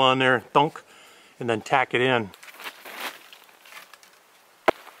a nail on there, thunk, and then tack it in.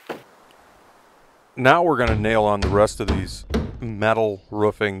 Now we're going to nail on the rest of these metal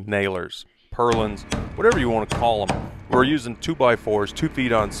roofing nailers, purlins, whatever you want to call them. We're using 2x4s, 2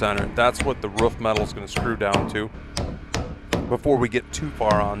 feet on center. That's what the roof metal is going to screw down to. Before we get too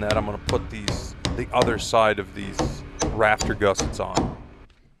far on that, I'm going to put the other side of these rafter gussets on.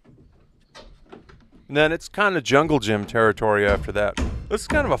 And then it's kind of jungle gym territory after that. This is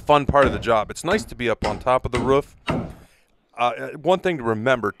kind of a fun part of the job. It's nice to be up on top of the roof. One thing to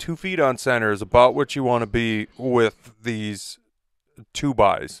remember, 2 feet on center is about what you want to be with these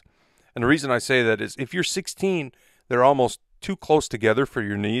 2x. And the reason I say that is if you're 16, they're almost too close together for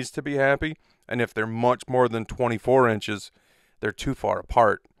your knees to be happy. And if they're much more than 24 inches, they're too far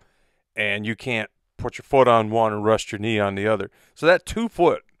apart. And you can't put your foot on one and rest your knee on the other. So that 2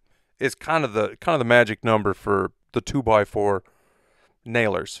 foot is kind of the magic number for the 2x4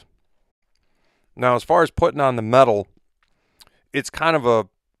 nailers. Now, as far as putting on the metal, it's kind of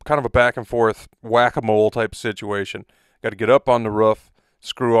a back and forth whack-a-mole type situation. Got to get up on the roof,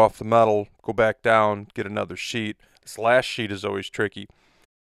 screw off the metal, go back down, get another sheet. This last sheet is always tricky.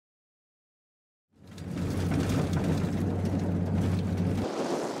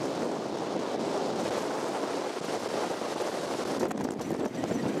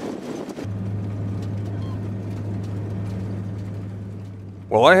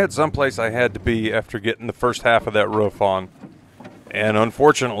 Well, I had someplace I had to be after getting the first half of that roof on. And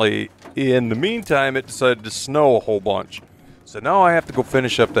unfortunately, in the meantime, it decided to snow a whole bunch. So now I have to go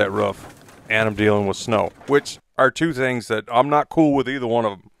finish up that roof. And I'm dealing with snow, which are two things that I'm not cool with either one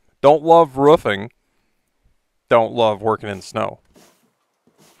of them. Don't love roofing. Don't love working in snow.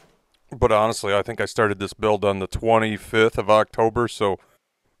 But honestly, I think I started this build on the 25th of October, so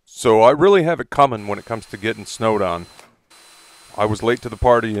I really have it coming when it comes to getting snowed on. I was late to the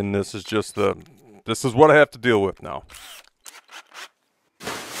party, and this is what I have to deal with now.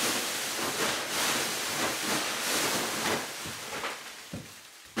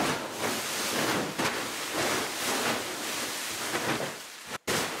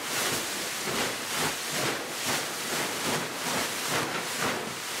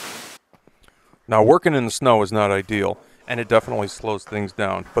 Now, working in the snow is not ideal, and it definitely slows things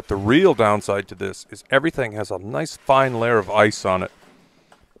down. But the real downside to this is everything has a nice fine layer of ice on it.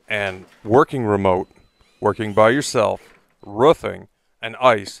 And working remote, working by yourself, roofing, and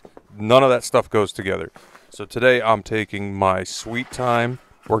ice, none of that stuff goes together. So today I'm taking my sweet time.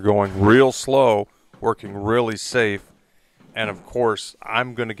 We're going real slow, working really safe. And of course,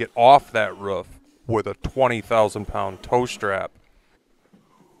 I'm going to get off that roof with a 20,000-pound tow strap.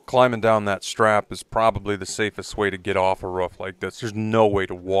 Climbing down that strap is probably the safest way to get off a roof like this. There's no way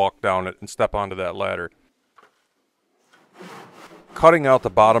to walk down it and step onto that ladder. Cutting out the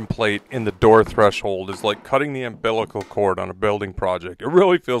bottom plate in the door threshold is like cutting the umbilical cord on a building project. It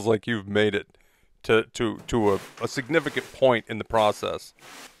really feels like you've made it to a significant point in the process.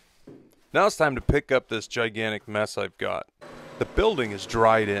 Now it's time to pick up this gigantic mess I've got. The building is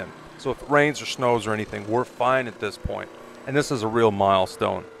dried in, so if it rains or snows or anything, we're fine at this point. And this is a real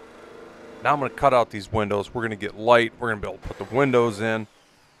milestone. Now I'm going to cut out these windows. We're going to get light. We're going to be able to put the windows in.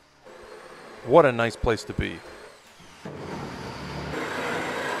 What a nice place to be.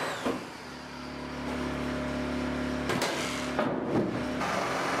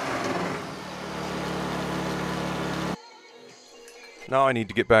 Now I need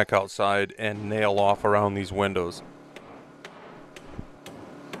to get back outside and nail off around these windows.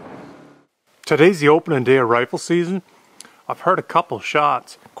 Today's the opening day of rifle season. I've heard a couple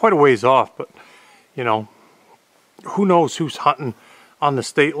shots, quite a ways off, but you know, who knows who's hunting on the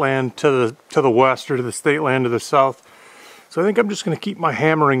state land to the west or to the state land to the south. So I think I'm just going to keep my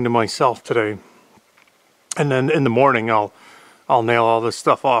hammering to myself today. And then in the morning I'll nail all this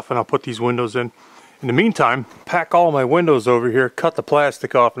stuff off and I'll put these windows in. In the meantime, pack all my windows over here, cut the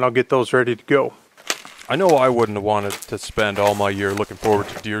plastic off, and I'll get those ready to go. I know I wouldn't have wanted to spend all my year looking forward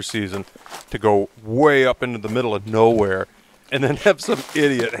to deer season to go way up into the middle of nowhere and then have some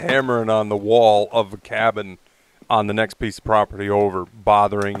idiot hammering on the wall of a cabin on the next piece of property over,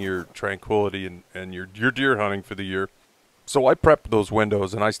 bothering your tranquility and your deer hunting for the year. So I prepped those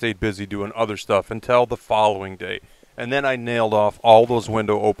windows and I stayed busy doing other stuff until the following day. And then I nailed off all those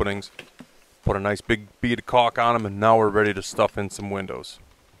window openings, put a nice big bead of caulk on them, and now we're ready to stuff in some windows.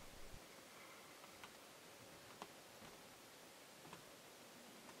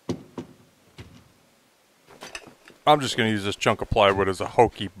 I'm just going to use this chunk of plywood as a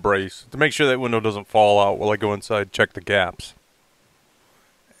hokey brace to make sure that window doesn't fall out while I go inside and check the gaps.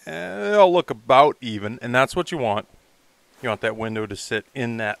 And it'll look about even, and that's what you want. You want that window to sit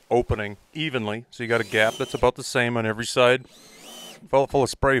in that opening evenly, so you got a gap that's about the same on every side. Fill it full of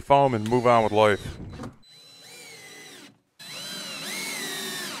spray foam and move on with life.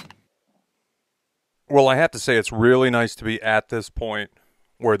 Well, I have to say it's really nice to be at this point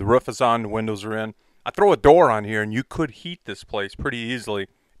where the roof is on, the windows are in. I throw a door on here and you could heat this place pretty easily,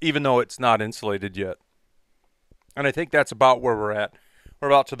 even though it's not insulated yet. And I think that's about where we're at. We're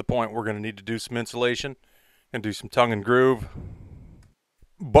about to the point we're going to need to do some insulation and do some tongue and groove.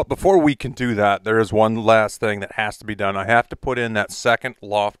 But before we can do that, there is one last thing that has to be done. I have to put in that second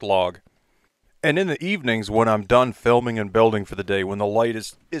loft log. And in the evenings when I'm done filming and building for the day, when the light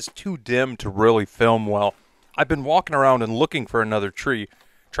is too dim to really film well, I've been walking around and looking for another tree,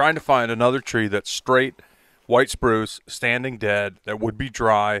 trying to find another tree that's straight, white spruce, standing dead, that would be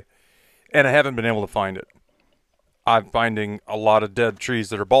dry, and I haven't been able to find it. I'm finding a lot of dead trees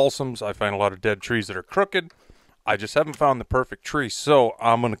that are balsams. I find a lot of dead trees that are crooked. I just haven't found the perfect tree, so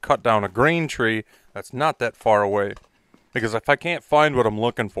I'm going to cut down a green tree that's not that far away. Because if I can't find what I'm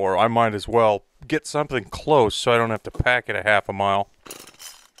looking for, I might as well get something close so I don't have to pack it a half a mile.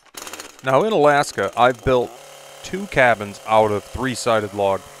 Now in Alaska, I've built 2 cabins out of 3-sided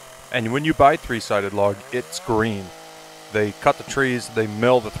log. And when you buy 3-sided log, it's green. They cut the trees, they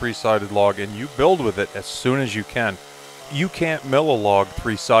mill the 3-sided log, and you build with it as soon as you can. You can't mill a log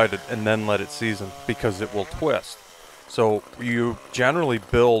 3-sided and then let it season because it will twist. So you generally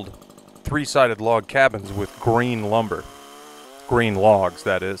build 3-sided log cabins with green lumber. Green logs,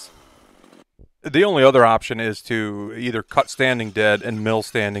 that is. The only other option is to either cut standing dead and mill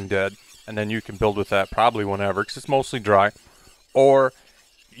standing dead, and then you can build with that probably whenever because it's mostly dry. Or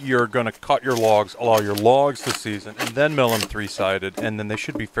you're going to cut your logs, allow your logs to season, and then mill them 3-sided, and then they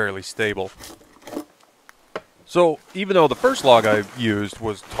should be fairly stable. So even though the first log I used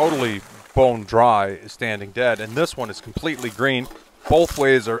was totally bone dry, standing dead, and this one is completely green, both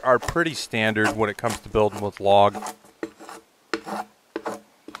ways are pretty standard when it comes to building with log.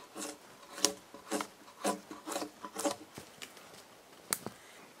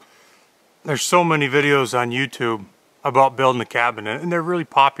 There's so many videos on YouTube about building a cabin, and they're really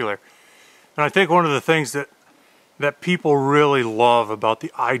popular. And I think one of the things that people really love about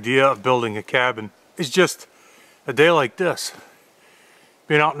the idea of building a cabin is just a day like this.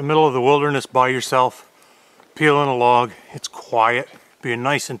 Being out in the middle of the wilderness by yourself, peeling a log, it's quiet, being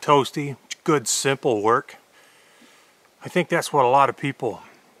nice and toasty, good simple work. I think that's what a lot of people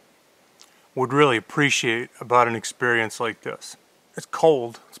would really appreciate about an experience like this. It's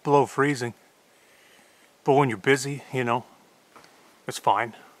cold, it's below freezing, but when you're busy, you know, it's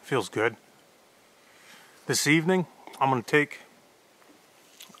fine, feels good. This evening, I'm going to take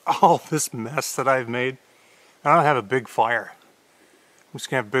all this mess that I've made, I don't have a big fire. I'm just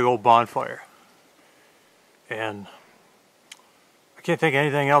gonna have a big old bonfire. And I can't think of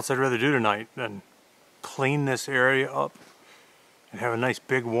anything else I'd rather do tonight than clean this area up and have a nice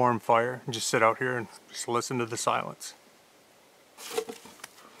big warm fire and just sit out here and just listen to the silence.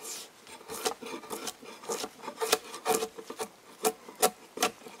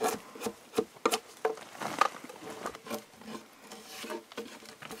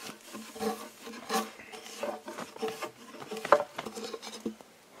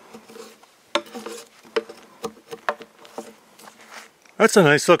 That's a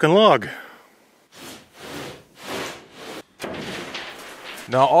nice looking log.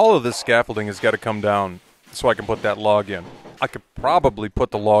 Now all of this scaffolding has got to come down so I can put that log in. I could probably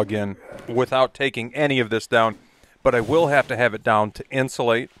put the log in without taking any of this down, but I will have to have it down to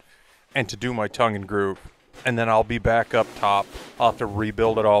insulate and to do my tongue and groove. And then I'll be back up top. I'll have to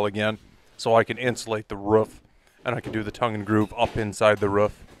rebuild it all again so I can insulate the roof and I can do the tongue and groove up inside the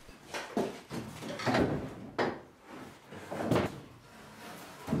roof.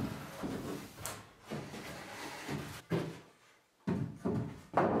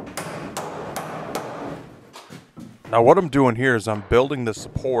 Now what I'm doing here is I'm building the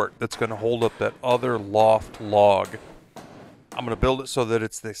support that's going to hold up that other loft log. I'm going to build it so that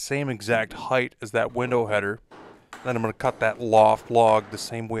it's the same exact height as that window header. Then I'm going to cut that loft log the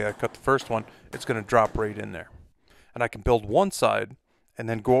same way I cut the first one. It's going to drop right in there. And I can build one side and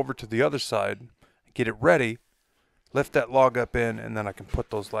then go over to the other side, get it ready, lift that log up in, and then I can put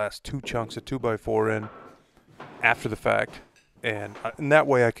those last two chunks of 2x4 in after the fact. And that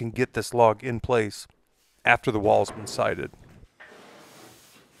way I can get this log in place after the wall's been sided.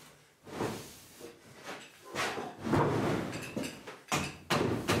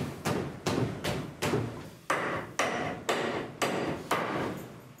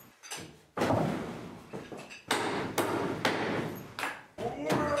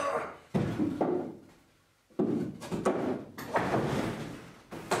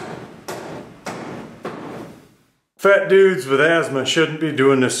 Fat dudes with asthma shouldn't be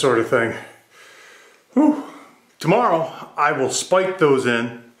doing this sort of thing. Whew. Tomorrow I will spike those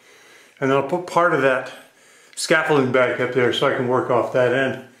in and then I'll put part of that scaffolding back up there so I can work off that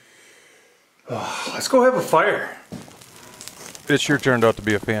end. Oh, let's go have a fire. It sure turned out to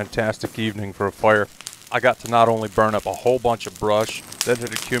be a fantastic evening for a fire. I got to not only burn up a whole bunch of brush that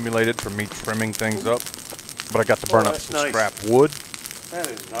had accumulated from me trimming things up, but I got to burn up some scrap wood. That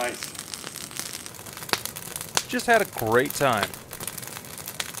is nice. Just had a great time.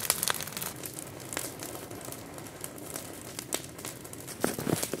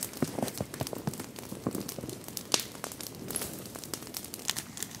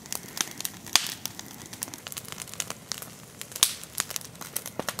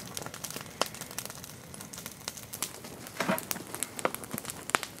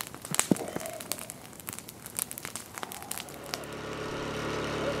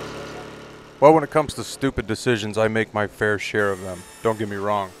 Well, when it comes to stupid decisions, I make my fair share of them. Don't get me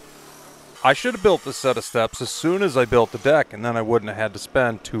wrong. I should have built this set of steps as soon as I built the deck, and then I wouldn't have had to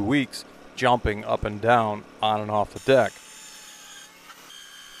spend 2 weeks jumping up and down on and off the deck.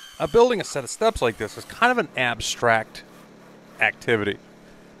 Building a set of steps like this is kind of an abstract activity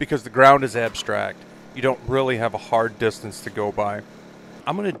because the ground is abstract. You don't really have a hard distance to go by.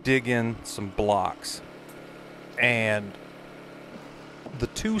 I'm going to dig in some blocks, and the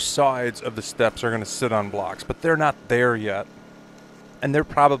two sides of the steps are going to sit on blocks, but they're not there yet. And they're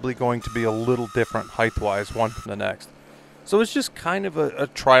probably going to be a little different height-wise, one from the next. So it's just kind of a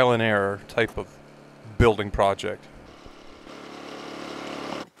trial and error type of building project.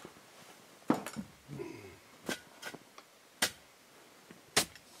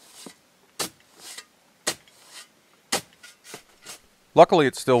 Luckily,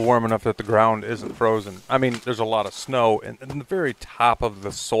 it's still warm enough that the ground isn't frozen. I mean, there's a lot of snow, and the very top of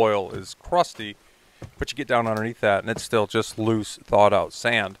the soil is crusty, but you get down underneath that, and it's still just loose, thawed-out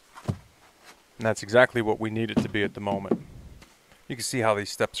sand. And that's exactly what we need it to be at the moment. You can see how these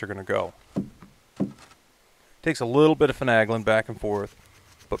steps are going to go. Takes a little bit of finagling back and forth,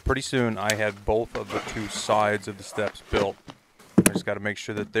 but pretty soon I had both of the two sides of the steps built. I just got to make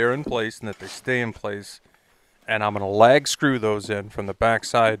sure that they're in place and that they stay in place. And I'm going to lag screw those in from the back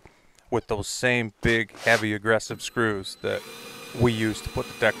side with those same big, heavy, aggressive screws that we use to put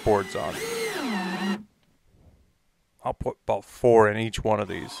the deck boards on. I'll put about 4 in each one of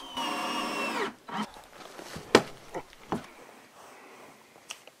these.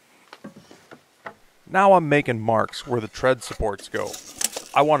 Now I'm making marks where the tread supports go.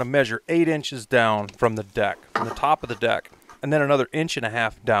 I want to measure 8 inches down from the deck, from the top of the deck, and then another 1.5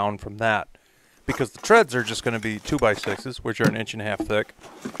 inches down from that, because the treads are just going to be 2x6s, which are 1.5 inches thick,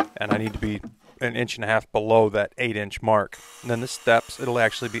 and I need to be 1.5 inches below that 8-inch mark. And then the steps, it'll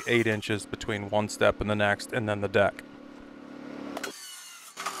actually be 8 inches between one step and the next, and then the deck.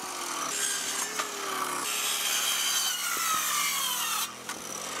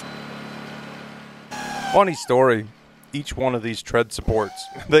 Funny story, each one of these tread supports,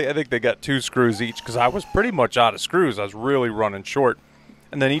 I think they got 2 screws each, because I was pretty much out of screws. I was really running short.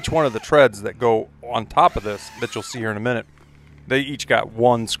 And then each one of the treads that go on top of this, that you'll see here in a minute, they each got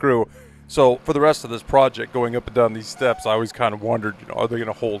 1 screw. So for the rest of this project, going up and down these steps, I always kind of wondered, are they going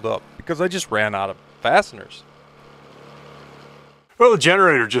to hold up? Because I just ran out of fasteners. Well, the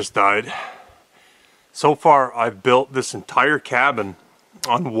generator just died. So far, I've built this entire cabin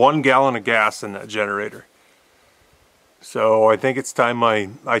on 1 gallon of gas in that generator. So I think it's time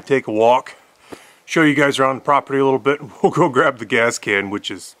I take a walk, show you guys around the property a little bit, and we'll go grab the gas can, which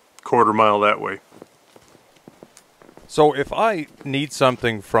is a 1/4 mile that way. So if I need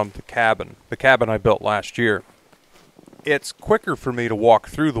something from the cabin I built last year, it's quicker for me to walk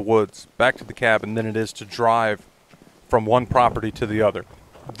through the woods back to the cabin than it is to drive from one property to the other.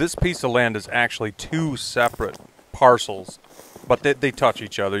 This piece of land is actually 2 separate parcels, but they touch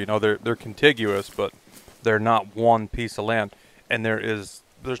each other. You know, they're contiguous, but they're not one piece of land. And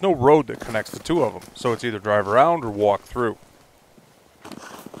there's no road that connects the 2 of them, so it's either drive around or walk through.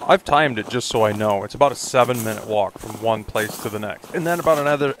 I've timed it just so I know. It's about a 7-minute walk from one place to the next, and then about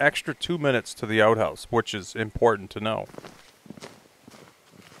another extra 2 minutes to the outhouse, which is important to know.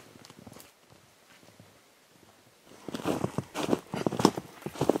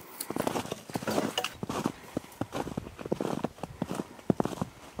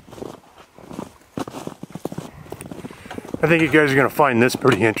 I think you guys are going to find this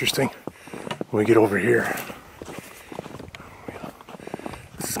pretty interesting when we get over here.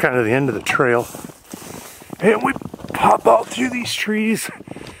 This is kind of the end of the trail. And we pop out through these trees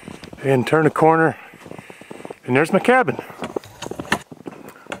and turn a corner, and there's my cabin.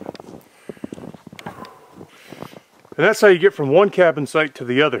 And that's how you get from one cabin site to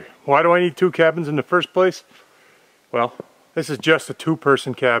the other. Why do I need 2 cabins in the first place? Well, this is just a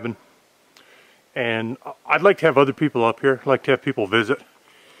 2-person cabin. And I'd like to have other people up here. I'd like to have people visit.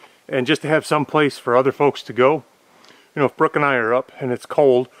 And just to have some place for other folks to go. You know, if Brooke and I are up and it's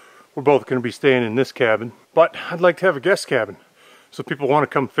cold, we're both going to be staying in this cabin. But I'd like to have a guest cabin. So if people want to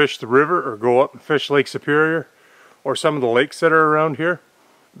come fish the river or go up and fish Lake Superior or some of the lakes that are around here,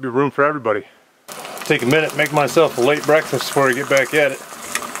 there'd be room for everybody. Take a minute, make myself a late breakfast before I get back at it.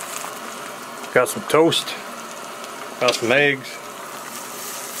 Got some toast, got some eggs.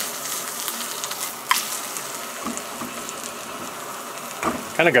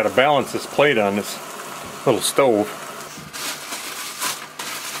 Kind of got to balance this plate on this little stove.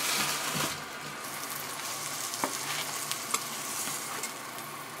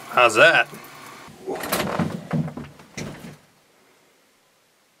 How's that?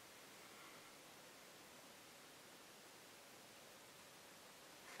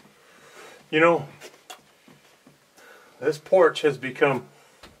 You know, this porch has become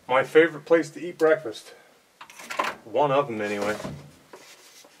my favorite place to eat breakfast. One of them anyway.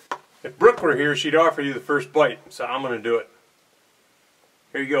 If Brooke were here, she'd offer you the first bite, so I'm going to do it.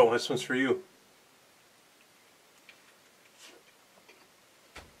 Here you go, this one's for you.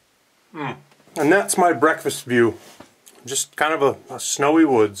 And that's my breakfast view. Just kind of a snowy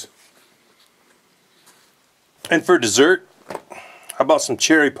woods. And for dessert, how about some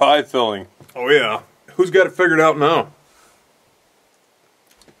cherry pie filling? Oh yeah, who's got it figured out now?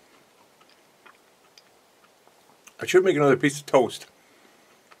 I should make another piece of toast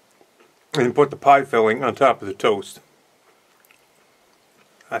and put the pie filling on top of the toast.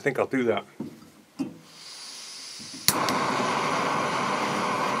 I think I'll do that.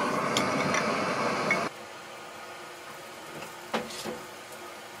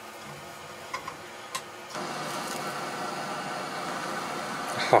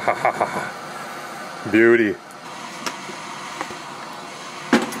 Beauty.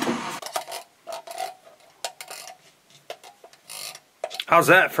 How's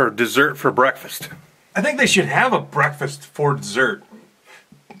that for dessert for breakfast? I think they should have a breakfast for dessert.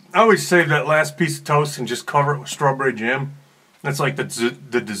 I always save that last piece of toast and just cover it with strawberry jam. That's like the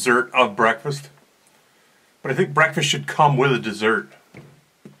dessert of breakfast. But I think breakfast should come with a dessert.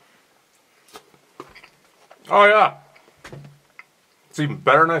 Oh yeah. It's even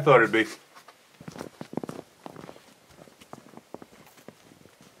better than I thought it'd be.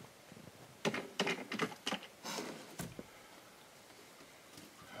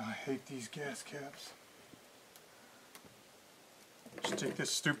 I hate these gas caps. Just take this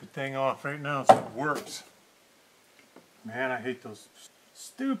stupid thing off right now so it works. Man, I hate those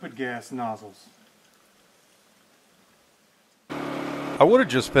stupid gas nozzles. I would have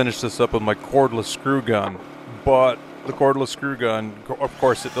just finished this up with my cordless screw gun, but the cordless screw gun, of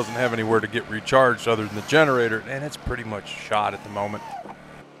course, it doesn't have anywhere to get recharged other than the generator, and it's pretty much shot at the moment.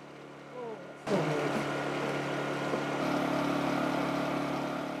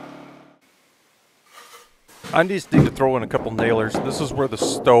 I just need to throw in a couple nailers. This is where the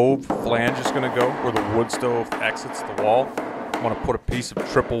stove flange is going to go, where the wood stove exits the wall. I want to put a piece of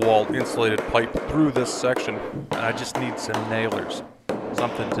triple-walled insulated pipe through this section, and I just need some nailers.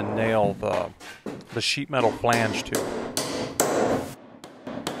 Something to nail the sheet metal flange to.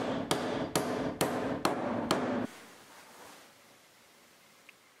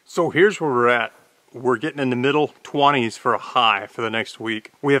 So here's where we're at. We're getting in the middle 20s for a high for the next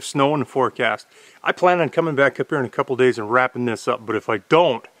week. We have snow in the forecast. I plan on coming back up here in a couple days and wrapping this up, but if I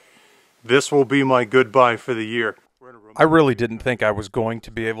don't, this will be my goodbye for the year. I really didn't think I was going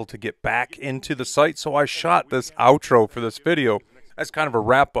to be able to get back into the site, so I shot this outro for this video as kind of a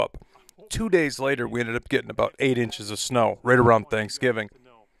wrap-up. 2 days later, we ended up getting about 8 inches of snow right around Thanksgiving.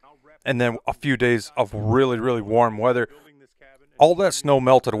 And then a few days of really, really warm weather. All that snow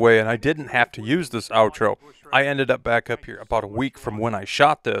melted away, and I didn't have to use this outro. I ended up back up here about a week from when I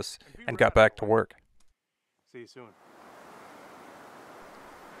shot this and got back to work. See you soon.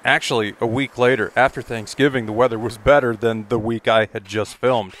 Actually, a week later, after Thanksgiving, the weather was better than the week I had just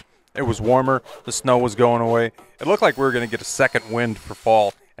filmed. It was warmer, the snow was going away. It looked like we were going to get a second wind for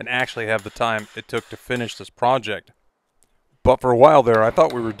fall and actually have the time it took to finish this project. But for a while there, I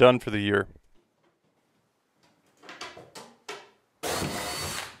thought we were done for the year.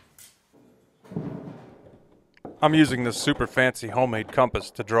 I'm using this super fancy homemade compass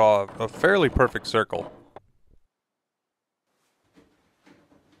to draw a fairly perfect circle.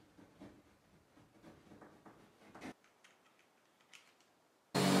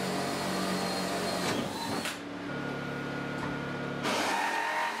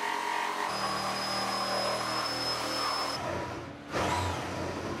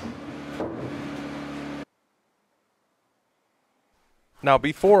 Now,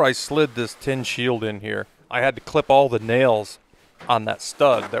 before I slid this tin shield in here, I had to clip all the nails on that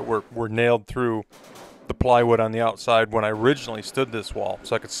stud that were nailed through the plywood on the outside when I originally stood this wall,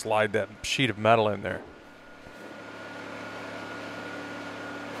 so I could slide that sheet of metal in there.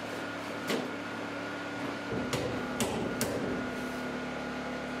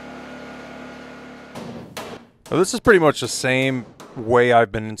 Now, this is pretty much the same way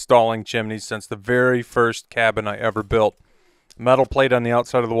I've been installing chimneys since the very first cabin I ever built. Metal plate on the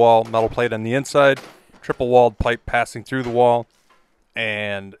outside of the wall, metal plate on the inside, triple-walled pipe passing through the wall,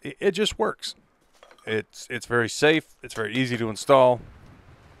 and it just works. It's very safe, it's very easy to install.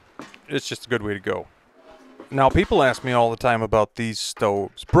 It's just a good way to go. Now, people ask me all the time about these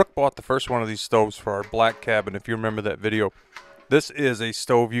stoves. Brooke bought the first one of these stoves for our black cabin, if you remember that video. This is a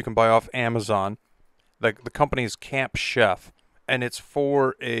stove you can buy off Amazon. The company is Camp Chef, and it's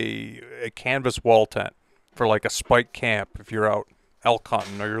for a canvas wall tent, for like a spike camp if you're out elk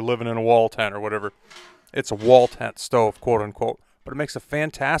hunting or you're living in a wall tent or whatever. It's a wall tent stove, quote unquote, but it makes a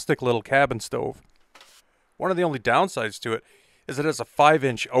fantastic little cabin stove. One of the only downsides to it is it has a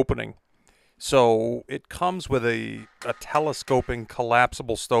 5-inch opening. So it comes with a telescoping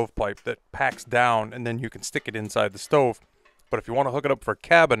collapsible stovepipe that packs down, and then you can stick it inside the stove. But if you want to hook it up for a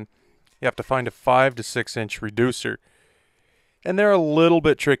cabin, you have to find a 5 to 6 inch reducer. And they're a little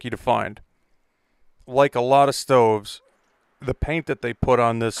bit tricky to find. Like a lot of stoves, the paint that they put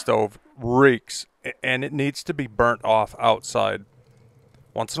on this stove reeks, and it needs to be burnt off outside.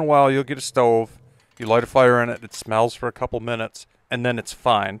 Once in a while, you'll get a stove, you light a fire in it, it smells for a couple minutes, and then it's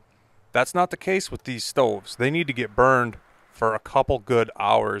fine. That's not the case with these stoves. They need to get burned for a couple good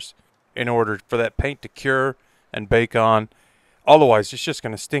hours in order for that paint to cure and bake on. Otherwise, it's just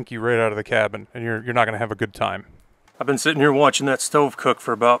going to stink you right out of the cabin, and you're not going to have a good time. I've been sitting here watching that stove cook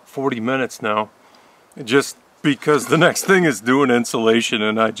for about 40 minutes now. Just because the next thing is doing insulation,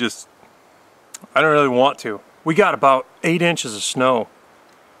 and I don't really want to. We got about 8 inches of snow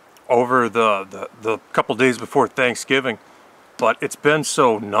over the couple days before Thanksgiving, but it's been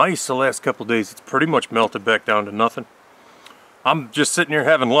so nice the last couple days, it's pretty much melted back down to nothing. I'm just sitting here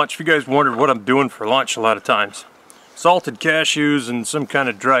having lunch. If you guys wondered what I'm doing for lunch a lot of times, salted cashews and some kind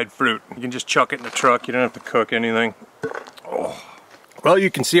of dried fruit. You can just chuck it in the truck, you don't have to cook anything. Oh. Well,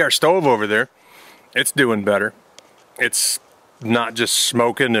 you can see our stove over there. It's doing better. It's not just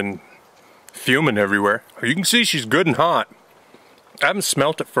smoking and fuming everywhere. You can see she's good and hot. I haven't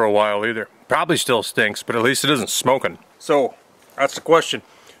smelt it for a while either. Probably still stinks, but at least it isn't smoking. So, That's the question.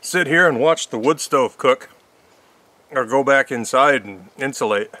 Sit here and watch the wood stove cook, or go back inside and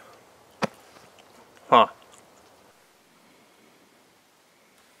insulate. Huh.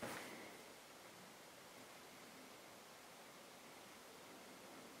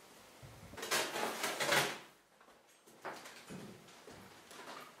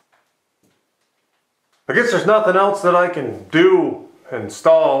 I guess there's nothing else that I can do,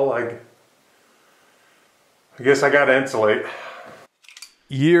 install. I guess I gotta insulate.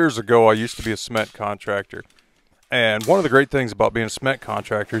 Years ago, I used to be a cement contractor. And one of the great things about being a cement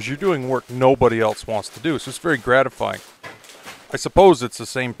contractor is you're doing work nobody else wants to do. So it's very gratifying. I suppose it's the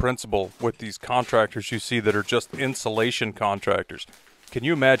same principle with these contractors you see that are just insulation contractors. Can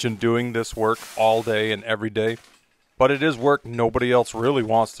you imagine doing this work all day and every day? But it is work nobody else really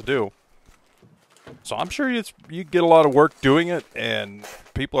wants to do. So I'm sure you get a lot of work doing it, and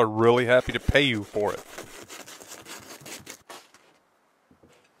people are really happy to pay you for it.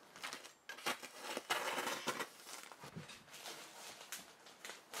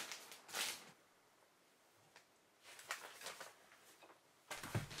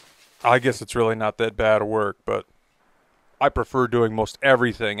 I guess it's really not that bad of work, but I prefer doing most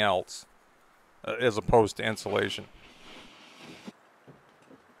everything else as opposed to insulation.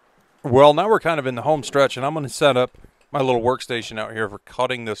 Well, now we're kind of in the home stretch, and I'm going to set up my little workstation out here for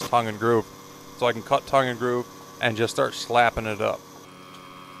cutting this tongue and groove. So I can cut tongue and groove and just start slapping it up.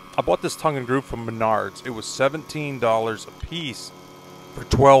 I bought this tongue and groove from Menards. It was $17 a piece for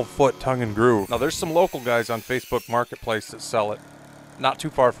 12-foot tongue and groove. Now, there's some local guys on Facebook Marketplace that sell it not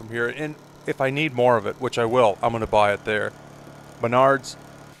too far from here, and if I need more of it, which I will, I'm going to buy it there. Menards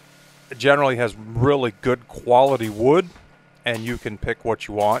generally has really good quality wood, and you can pick what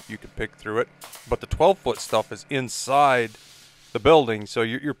you want. You can pick through it. But the 12-foot stuff is inside the building, so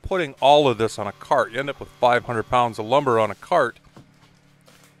you're putting all of this on a cart. You end up with 500 pounds of lumber on a cart,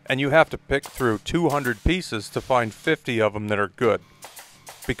 and you have to pick through 200 pieces to find 50 of them that are good.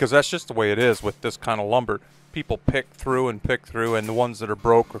 Because that's just the way it is with this kind of lumber. People pick through, and the ones that are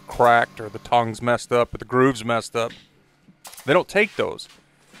broke or cracked or the tongue's messed up or the groove's messed up, they don't take those.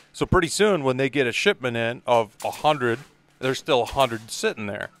 So pretty soon when they get a shipment in of 100, there's still 100 sitting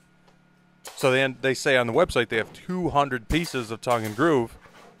there. So then they say on the website they have 200 pieces of tongue and groove.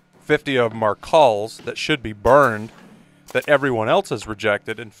 50 of them are culls that should be burned that everyone else has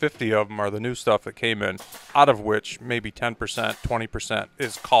rejected, and 50 of them are the new stuff that came in, out of which maybe 10%, 20%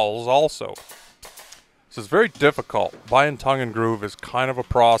 is culls also. So it's very difficult. Buying tongue and groove is kind of a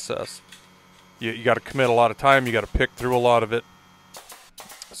process. You got to commit a lot of time. You got to pick through a lot of it.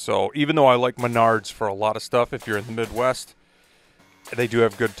 So even though I like Menards for a lot of stuff, if you're in the Midwest, they do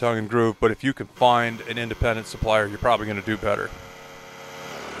have good tongue and groove. But if you can find an independent supplier, you're probably going to do better.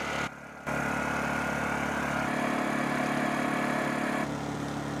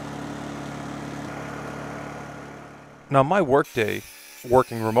 Now my workday,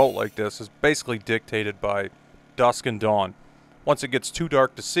 working remote like this, is basically dictated by dusk and dawn. Once it gets too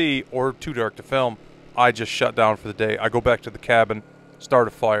dark to see or too dark to film, I just shut down for the day. I go back to the cabin, start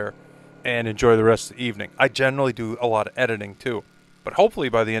a fire, and enjoy the rest of the evening. I generally do a lot of editing too, but hopefully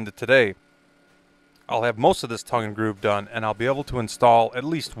by the end of today, I'll have most of this tongue and groove done, and I'll be able to install at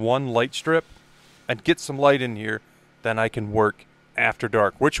least one light strip and get some light in here. Then I can work after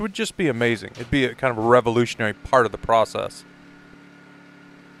dark, which would just be amazing. It'd be a kind of a revolutionary part of the process.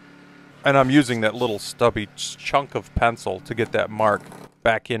 And I'm using that little stubby chunk of pencil to get that mark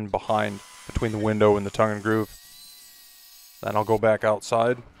back in behind between the window and the tongue and groove. Then I'll go back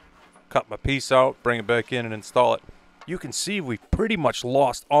outside, cut my piece out, bring it back in and install it. You can see we've pretty much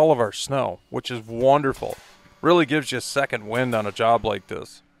lost all of our snow, which is wonderful. Really gives you a second wind on a job like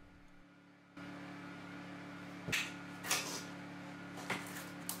this.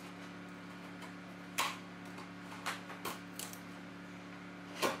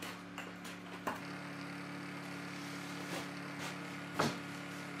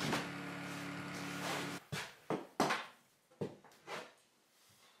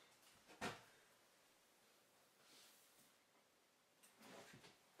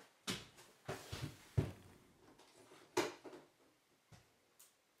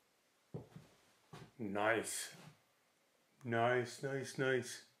 Nice. Nice, nice,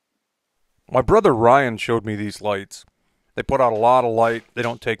 nice. My brother Ryan showed me these lights. They put out a lot of light. They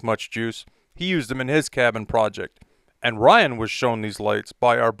don't take much juice. He used them in his cabin project. And Ryan was shown these lights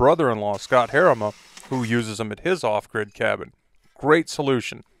by our brother-in-law, Scott Harriman, who uses them at his off-grid cabin. Great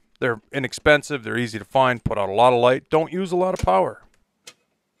solution. They're inexpensive. They're easy to find. Put out a lot of light. Don't use a lot of power.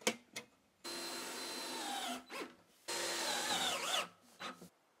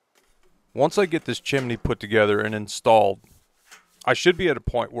 Once I get this chimney put together and installed, I should be at a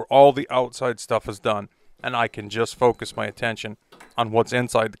point where all the outside stuff is done and I can just focus my attention on what's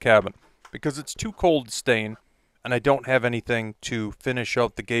inside the cabin, because it's too cold to stain and I don't have anything to finish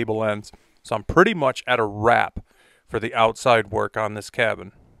out the gable ends. So I'm pretty much at a wrap for the outside work on this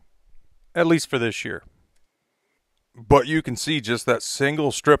cabin, at least for this year. But you can see just that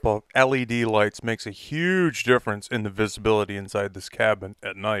single strip of LED lights makes a huge difference in the visibility inside this cabin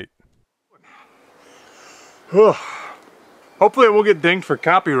at night. Hopefully it will get dinged for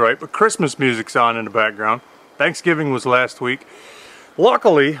copyright, but Christmas music's on in the background. Thanksgiving was last week.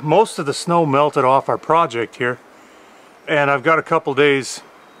 Luckily, most of the snow melted off our project here, and I've got a couple days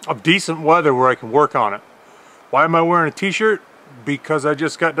of decent weather where I can work on it. Why am I wearing a t-shirt? Because I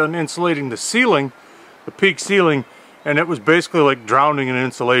just got done insulating the ceiling, the peak ceiling, and it was basically like drowning in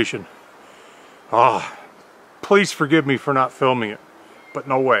insulation. Please forgive me for not filming it, but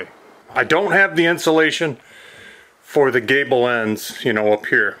no way. I don't have the insulation for the gable ends, you know, up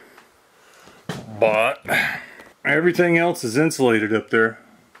here. But everything else is insulated up there.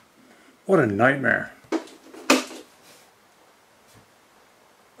 What a nightmare.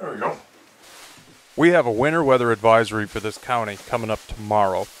 There we go. We have a winter weather advisory for this county coming up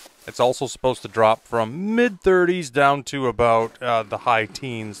tomorrow. It's also supposed to drop from mid-30s down to about the high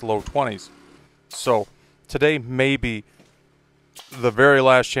teens, low 20s. So today may be the very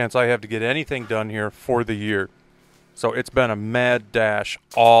last chance I have to get anything done here for the year. So it's been a mad dash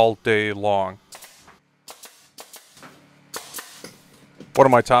all day long. One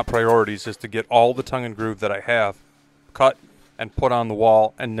of my top priorities is to get all the tongue and groove that I have cut and put on the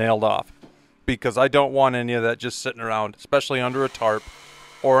wall and nailed off, because I don't want any of that just sitting around, especially under a tarp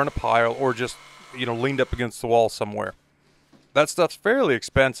or in a pile or just, you know, leaned up against the wall somewhere. That stuff's fairly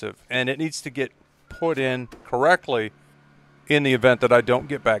expensive and it needs to get put in correctly in the event that I don't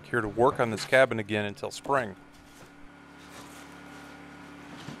get back here to work on this cabin again until spring.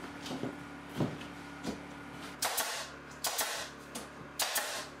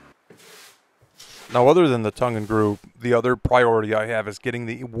 Now, other than the tongue and groove, the other priority I have is getting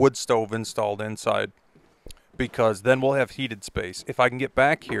the wood stove installed inside, because then we'll have heated space. If I can get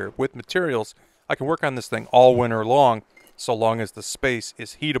back here with materials, I can work on this thing all winter long, so long as the space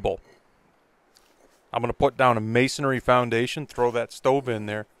is heatable. I'm going to put down a masonry foundation, throw that stove in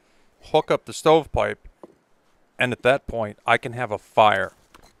there, hook up the stovepipe, and at that point, I can have a fire.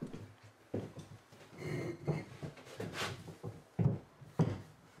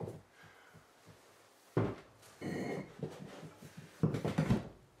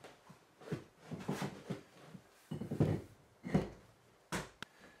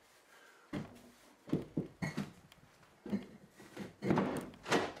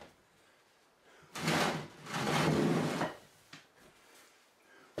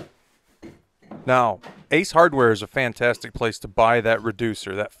 Now, Ace Hardware is a fantastic place to buy that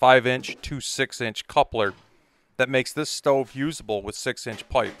reducer, that 5-inch to 6-inch coupler that makes this stove usable with 6-inch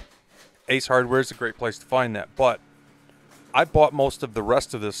pipe. Ace Hardware is a great place to find that, but I bought most of the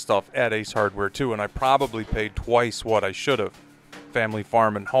rest of this stuff at Ace Hardware too, and I probably paid twice what I should have. Family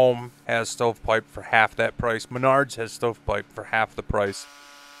Farm and Home has stovepipe for half that price. Menards has stovepipe for half the price.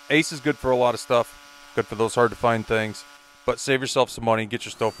 Ace is good for a lot of stuff, good for those hard to find things, but save yourself some money and get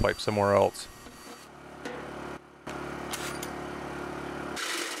your stovepipe somewhere else.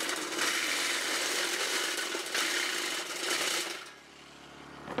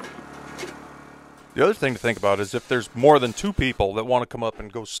 The other thing to think about is if there's more than 2 people that want to come up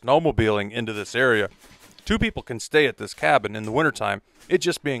and go snowmobiling into this area, 2 people can stay at this cabin in the wintertime, it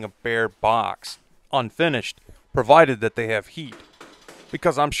just being a bare box, unfinished, provided that they have heat.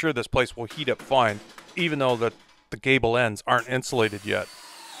 Because I'm sure this place will heat up fine, even though the gable ends aren't insulated yet.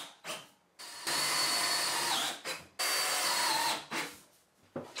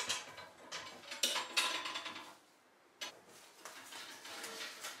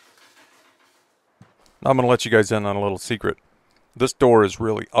 I'm going to let you guys in on a little secret. This door is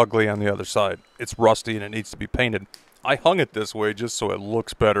really ugly on the other side. It's rusty and it needs to be painted. I hung it this way just so it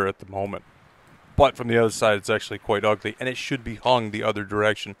looks better at the moment. But from the other side it's actually quite ugly, and it should be hung the other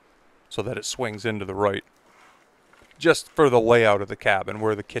direction so that it swings into the right. Just for the layout of the cabin,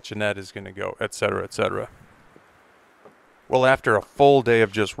 where the kitchenette is going to go, etc., etc. Well, after a full day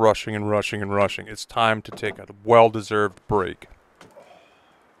of just rushing and rushing and rushing, it's time to take a well-deserved break.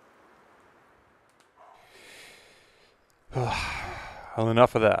 Well,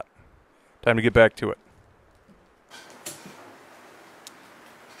 enough of that. Time to get back to it.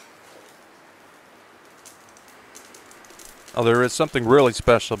 Now, there is something really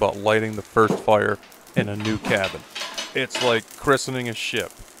special about lighting the first fire in a new cabin. It's like christening a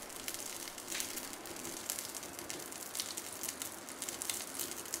ship.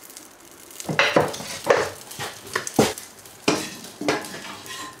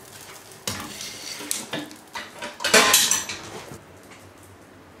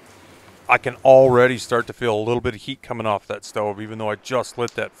 I can already start to feel a little bit of heat coming off that stove, even though I just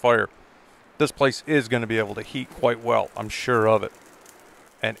lit that fire. This place is going to be able to heat quite well, I'm sure of it.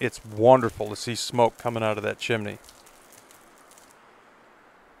 And it's wonderful to see smoke coming out of that chimney.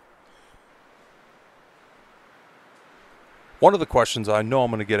 One of the questions I know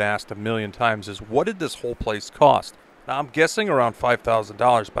I'm going to get asked a million times is, what did this whole place cost? Now, I'm guessing around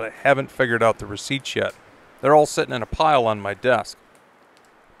 $5,000, but I haven't figured out the receipts yet. They're all sitting in a pile on my desk.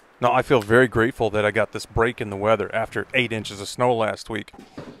 Now, I feel very grateful that I got this break in the weather after 8 inches of snow last week.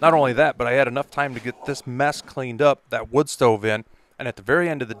 Not only that, but I had enough time to get this mess cleaned up, that wood stove in, and at the very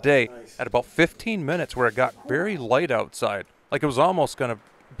end of the day, at about 15 minutes where it got very light outside, like it was almost going to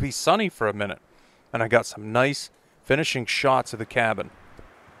be sunny for a minute, and I got some nice finishing shots of the cabin.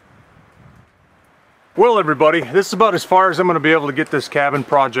 Well, everybody, this is about as far as I'm going to be able to get this cabin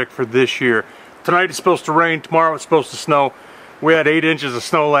project for this year. Tonight it's supposed to rain, tomorrow it's supposed to snow. We had 8 inches of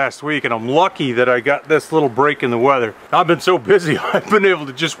snow last week, and I'm lucky that I got this little break in the weather. I've been so busy, I've been able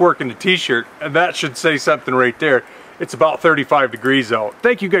to just work in a t-shirt, and that should say something right there. It's about 35 degrees out.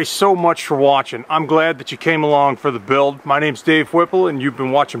 Thank you guys so much for watching. I'm glad that you came along for the build. My name's Dave Whipple, and you've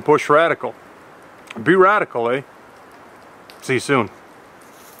been watching Push Radical. Be radical, eh? See you soon.